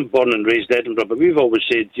 I'm born and raised Edinburgh, but we've always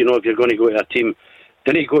said, if you're going to go to a team,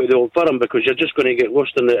 don't go to the Old Firm because you're just going to get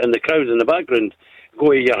lost in the crowd in the background. Go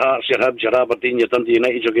to your Hearts, your Hibs, your Aberdeen, your Dundee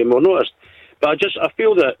United, you'll get more noticed. But I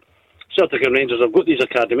feel that Celtic and Rangers have got these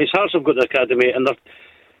academies. Hearts have got the academy, and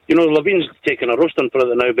Levine's taking a roasting for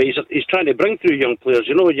it now, but he's trying to bring through young players.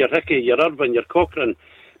 Your Hickey, your Irvine, your Cochrane,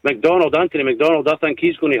 Anthony McDonald. I think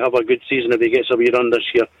he's going to have a good season if he gets a wee run this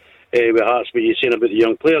year with Hearts. But you're saying about the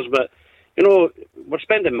young players, but we're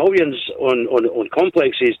spending millions on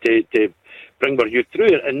complexes to bring our youth through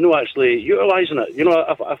it and not actually utilising it.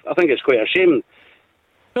 I think it's quite a shame.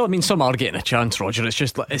 Well, I mean, some are getting a chance, Roger. It's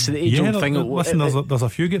just it's the age-old thing. Listen, there's a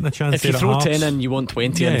few getting a chance. If you throw 10 in, you want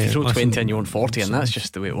 20, and if you throw 20 in, you want 40, and that's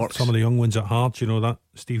just the way it works. Some of the young ones at Hearts, that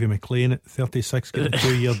Stevie McLean at 36 getting a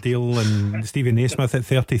 2-year deal, and Stevie Naismith at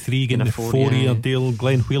 33 getting a 4-year deal.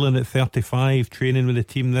 Glenn Whelan at 35 training with the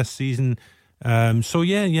team this season.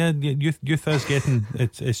 Youth is getting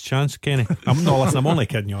its chance, Kenny. I'm only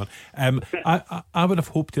kidding you on. I would have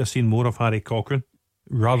hoped to have seen more of Harry Cochrane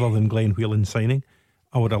rather than Glenn Whelan signing.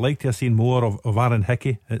 I would have liked to have seen more of Aaron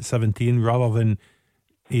Hickey at 17 rather than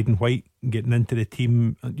Aidan White getting into the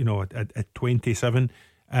team, at 27.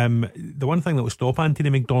 The one thing that will stop Anthony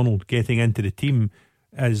McDonald getting into the team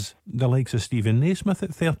is the likes of Stephen Naismith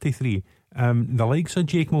at 33. The likes of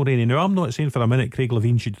Jake Mulroney. Now, I'm not saying for a minute Craig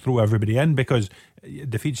Levein should throw everybody in, because it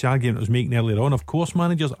defeats the argument I was making earlier on. Of course,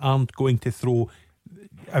 managers aren't going to throw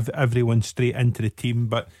everyone straight into the team,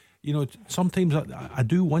 but sometimes I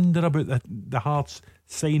do wonder about the Hearts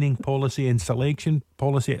signing policy and selection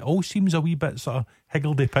policy. It all seems a wee bit sort of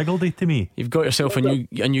higgledy-piggledy to me. You've got yourself a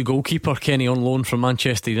new goalkeeper, Kenny, on loan from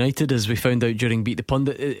Manchester United, as we found out during Beat the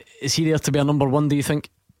Pundit. Is he there to be a number one, do you think?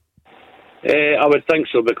 I would think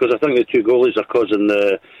so, because I think the two goalies are causing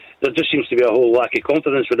there just seems to be a whole lack of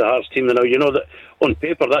confidence with the Hearts team now. That on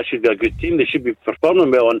paper that should be a good team, they should be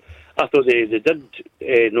performing well, and I thought they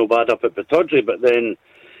did no bad up at Pittodrie, but then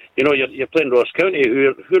you're playing Ross County,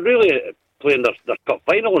 who really playing their cup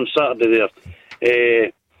final on Saturday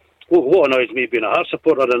there. What annoys me being a Hearts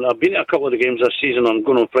supporter, and I've been to a couple of the games this season. I'm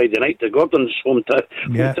going on Friday night to Gordon's hometown.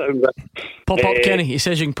 Pop up, Kenny. He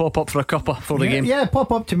says you can pop up for a cuppa for the game. Yeah,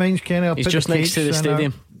 pop up to mine's, Kenny. He's just next to the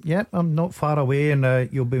stadium. I'm not far away, and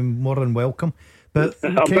you'll be more than welcome. But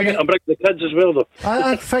I'm bringing the kids as well,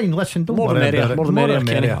 though. Fine, listen, don't worry about it. More the merrier,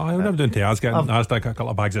 Kenny. I'm never doing to Asda a couple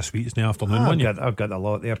of bags of sweets in the afternoon. I've got a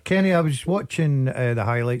lot there, Kenny. I was watching the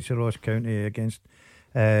highlights of Ross County against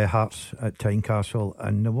Hearts at Tynecastle,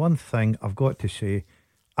 and the one thing I've got to say,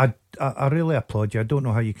 I really applaud you. I don't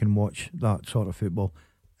know how you can watch that sort of football.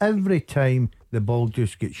 Every time the ball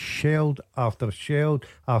just gets shelled after shelled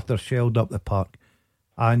after shelled up the park,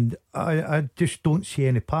 and I just don't see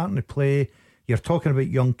any part in the play. You're talking about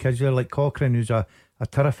young kids there like Cochrane, who's a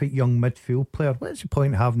terrific young midfield player. What's the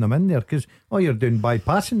point of having them in there? Because all you're doing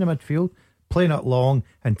bypassing the midfield, playing it long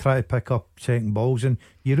and try to pick up second balls, and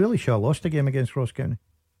you really should have lost the game against Ross County.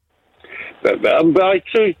 But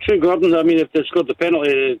true, Gordon. I mean, if they scored the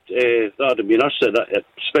penalty, that would have been us,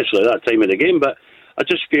 especially at that time of the game. But I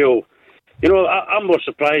just feel, I'm more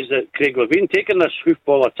surprised that Craig Levein taking this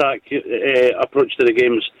hoofball attack approach to the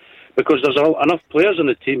games, because there's enough players in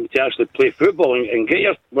the team to actually play football and get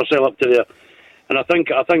yourself up to there. And I think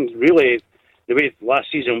really the way last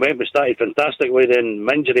season went, we started fantastically, then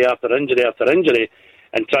injury after injury after injury,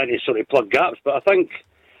 and trying to sort of plug gaps. But I think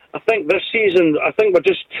this season, we're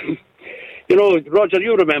just, Roger,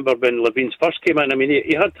 you remember when Levein's first came in. I mean,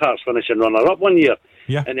 he had Hearts finishing runner-up one year,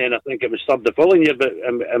 and then I think it was third the following year. But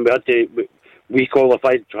and we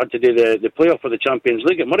qualified, had to do the playoff for the Champions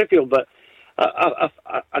League at Murrayfield. But I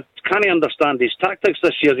can't understand these tactics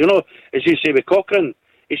this year. As you say with Cochrane,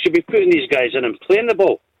 he should be putting these guys in and playing the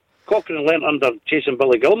ball. Cochrane learnt under chasing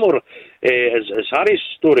Billy Gilmore, as Harry's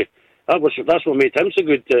story. That's what made him so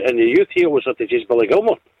good in the youth. He always had to chase Billy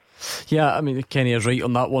Gilmore. Yeah, I mean, Kenny is right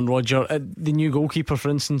on that one, Roger. The new goalkeeper, for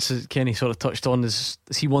instance, as Kenny sort of touched on, is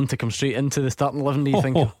he one to come straight into the starting 11, do you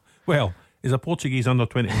think? Well, he's a Portuguese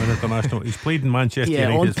under-21 international. He's played in Manchester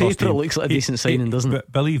United. On paper it looks like a decent signing, doesn't it?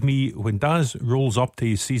 But believe me, when Daz rolls up to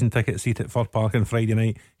his season ticket seat at Fir Park on Friday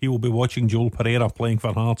night, he will be watching Joel Pereira playing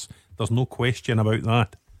for Hearts. There's no question about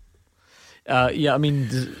that. I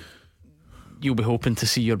mean, you'll be hoping to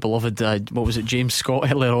see your beloved what was it, James Scott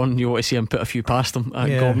earlier on. You want to see him put a few past him,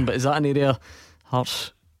 Gordon. But is that an area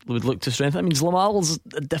Hearts would look to strengthen? I mean, Zlamal's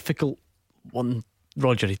a difficult one,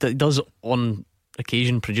 Roger. He does on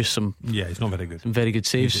occasion produce some. Yeah, he's not very good. Some very good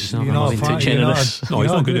saves. He's not good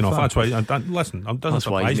enough. That's why. Listen, it doesn't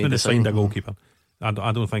surprise me they signed a goalkeeper. I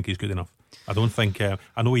don't think he's good enough. I don't think.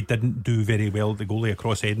 I know he didn't do very well. The goalie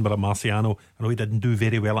across Edinburgh, Marciano. I know he didn't do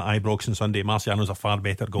very well at Ibrox on Sunday. Marciano's a far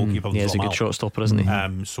better goalkeeper than Zlamal. He's a good shot stopper, isn't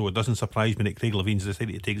he? So it doesn't surprise me that Craig Levine's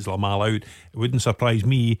decided to take Zlamal out. It wouldn't surprise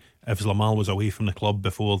me if Zlamal was away from the club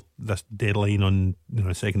before this deadline on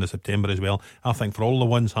 2nd of September as well. I think for all the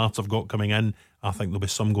ones Hearts have got coming in, I think there'll be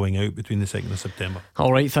some going out between the 2nd of September.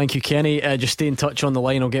 Alright, thank you, Kenny. Just stay in touch on the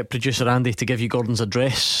line. I'll get producer Andy to give you Gordon's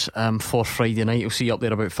address for Friday night. He'll see you up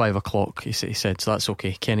there about 5 o'clock, he said, so that's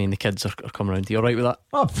okay. Kenny and the kids are coming round. Are you alright with that?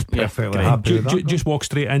 Oh, perfectly happy with that. Just walk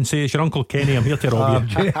straight in, say it's your Uncle Kenny, I'm here to rob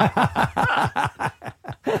you.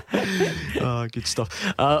 Oh, good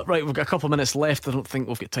stuff. Right, we've got a couple of minutes left. I don't think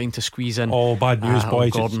we've got time to squeeze in. Oh, bad news,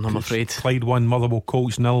 boys. Gordon, I'm afraid. Clyde 1, Motherwell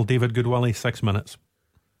Colts 0. David Goodwillie 6 minutes.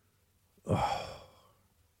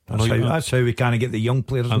 That's how we kind of get the young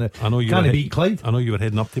players in the. I know you can't beat Clyde. I know you were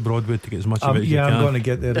heading up to Broadwood to get as much of it as you can. I'm going to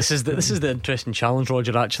get there. This is the interesting challenge,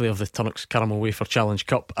 Roger, actually, of the Tunnock's Caramel Wafer Challenge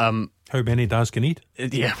Cup. How many Daz can eat?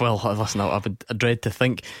 Yeah, well, listen, I dread to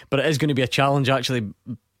think, but it is going to be a challenge. Actually,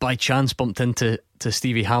 by chance, bumped into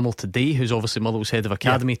Stevie Hamill today, who's obviously Motherwell's head of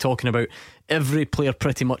academy, talking about every player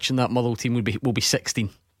pretty much in that Motherwell team will be 16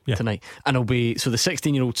 tonight, and it'll be so the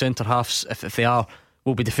 16-year-old centre halves, if they are,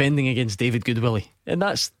 will be defending against David Goodwillie, and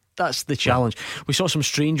that's the challenge. We saw some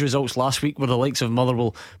strange results last week where the likes of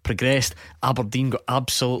Motherwell progressed. Aberdeen got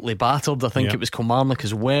absolutely battered. I think it was Kilmarnock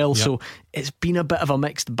as well. So it's been a bit of a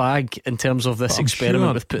mixed bag in terms of this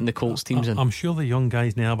experiment with putting the Colts teams in. I'm sure the young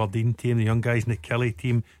guys in the Aberdeen team, the young guys in the Kelly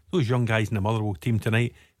team, those young guys in the Motherwell team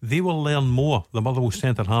tonight, they will learn more, the Motherwell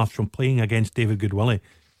centre halves, from playing against David Goodwillie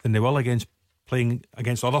than they will playing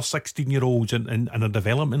against other 16-year-olds in a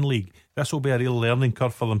development league. This will be a real learning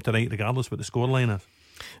curve for them tonight, regardless what the scoreline is.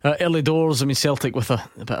 Early doors, I mean, Celtic with a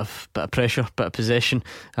bit of pressure, bit of possession,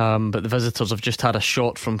 but the visitors have just had a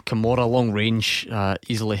shot from Camorra, long range,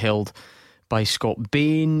 easily held by Scott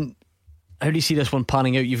Bain. How do you see this one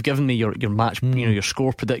panning out? You've given me your match, your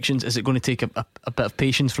score predictions. Is it going to take a bit of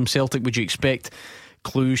patience from Celtic? Would you expect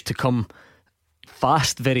Cluj to come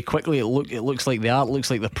fast very quickly? It looks like they are. It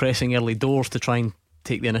looks like they're pressing early doors to try and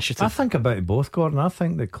take the initiative. I think about it both, Gordon. I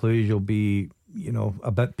think that Cluj will be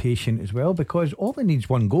a bit patient as well, because all they need is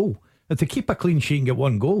one goal. If they keep a clean sheet and get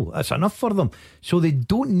one goal, that's enough for them. So they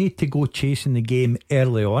don't need to go chasing the game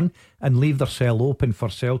early on and leave their cell open for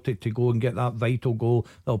Celtic to go and get that vital goal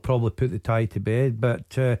that'll probably put the tie to bed.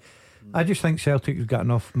 But I just think Celtic has got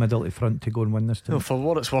enough middle to front to go and win this time. No, for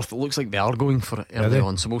what it's worth, it looks like they are going for it early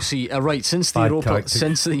on, so we'll see. Right, since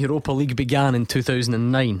the Europa League began in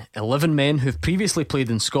 2009, 11 men who've previously played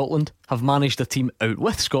in Scotland have managed a team out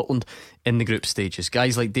with Scotland in the group stages.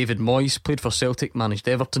 Guys like David Moyes played for Celtic, managed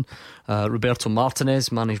Everton. Roberto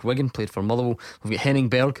Martinez managed Wigan, played for Motherwell. We've got Henning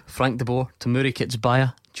Berg, Frank de Boer, Tamuri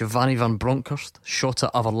Kitsbaya, Giovanni van Bronckhorst,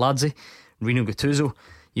 Shota Averladze, Rino Gattuso.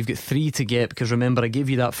 You've got 3 to get, because remember, I gave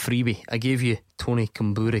you that freebie. I gave you Tony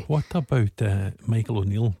Kamburi. What about Michael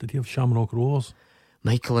O'Neill? Did he have Shamrock Rovers?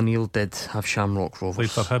 Michael O'Neill did have Shamrock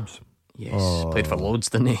Rovers. Played for Hibs. Yes, played for loads,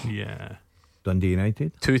 didn't he? Yeah. Dundee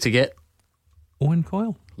United. 2 to get. Owen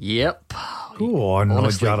Coyle. Yep. Go on,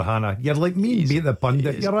 Roger Hannah. You're like me, beat the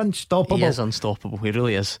pundit. You're unstoppable. He is unstoppable. He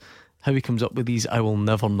really is. How he comes up with these, I will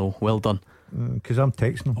never know. Well done. Because I'm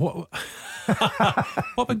texting him. What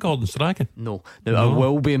about Gordon Strachan? No. I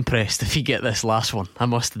will be impressed if you get this last one, I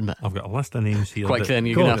must admit. I've got a list of names here. Quick then,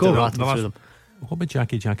 you're going to have to rattle through them. What about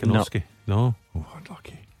Jackie Jakinowski? No. Oh,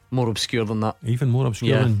 lucky. More obscure than that. Even more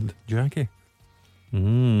obscure than Jackie.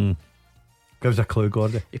 Give us a clue,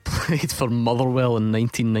 Gordy. He played for Motherwell in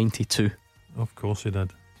 1992. Of course he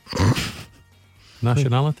did.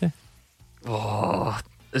 Nationality? Oh,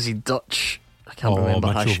 is he Dutch? I can't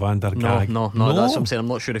remember. Mitchell van der Gaag. No, that's what I'm saying. I'm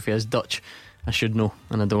not sure if he is Dutch. I should know,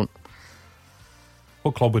 and I don't.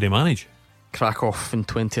 What club would he manage? Krakow in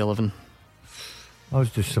 2011. I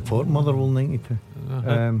was just supporting Motherwell 92.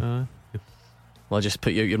 Well, I'll just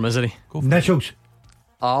put you out your misery. Initials.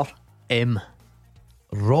 R.M.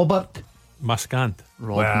 Robert Mascant.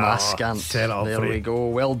 Mascant. There we go.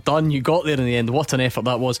 Well done. You got there in the end. What an effort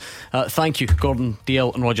that was. Thank you, Gordon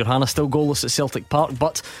Dalziel and Roger Hannah. Still goalless at Celtic Park,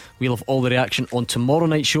 but we'll have all the reaction on tomorrow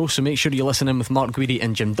night's show, so make sure you listen in with Mark Guidi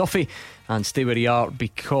and Jim Duffy, and stay where you are,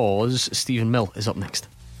 because Stephen Mill is up next.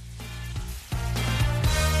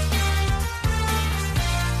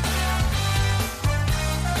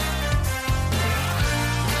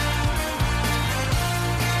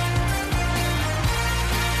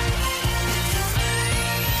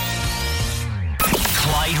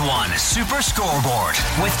 Super Scoreboard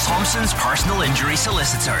with Thompson's personal injury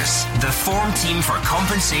solicitors. The form team for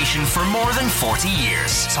compensation for more than 40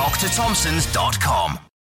 years. Talk to Thompsons.com.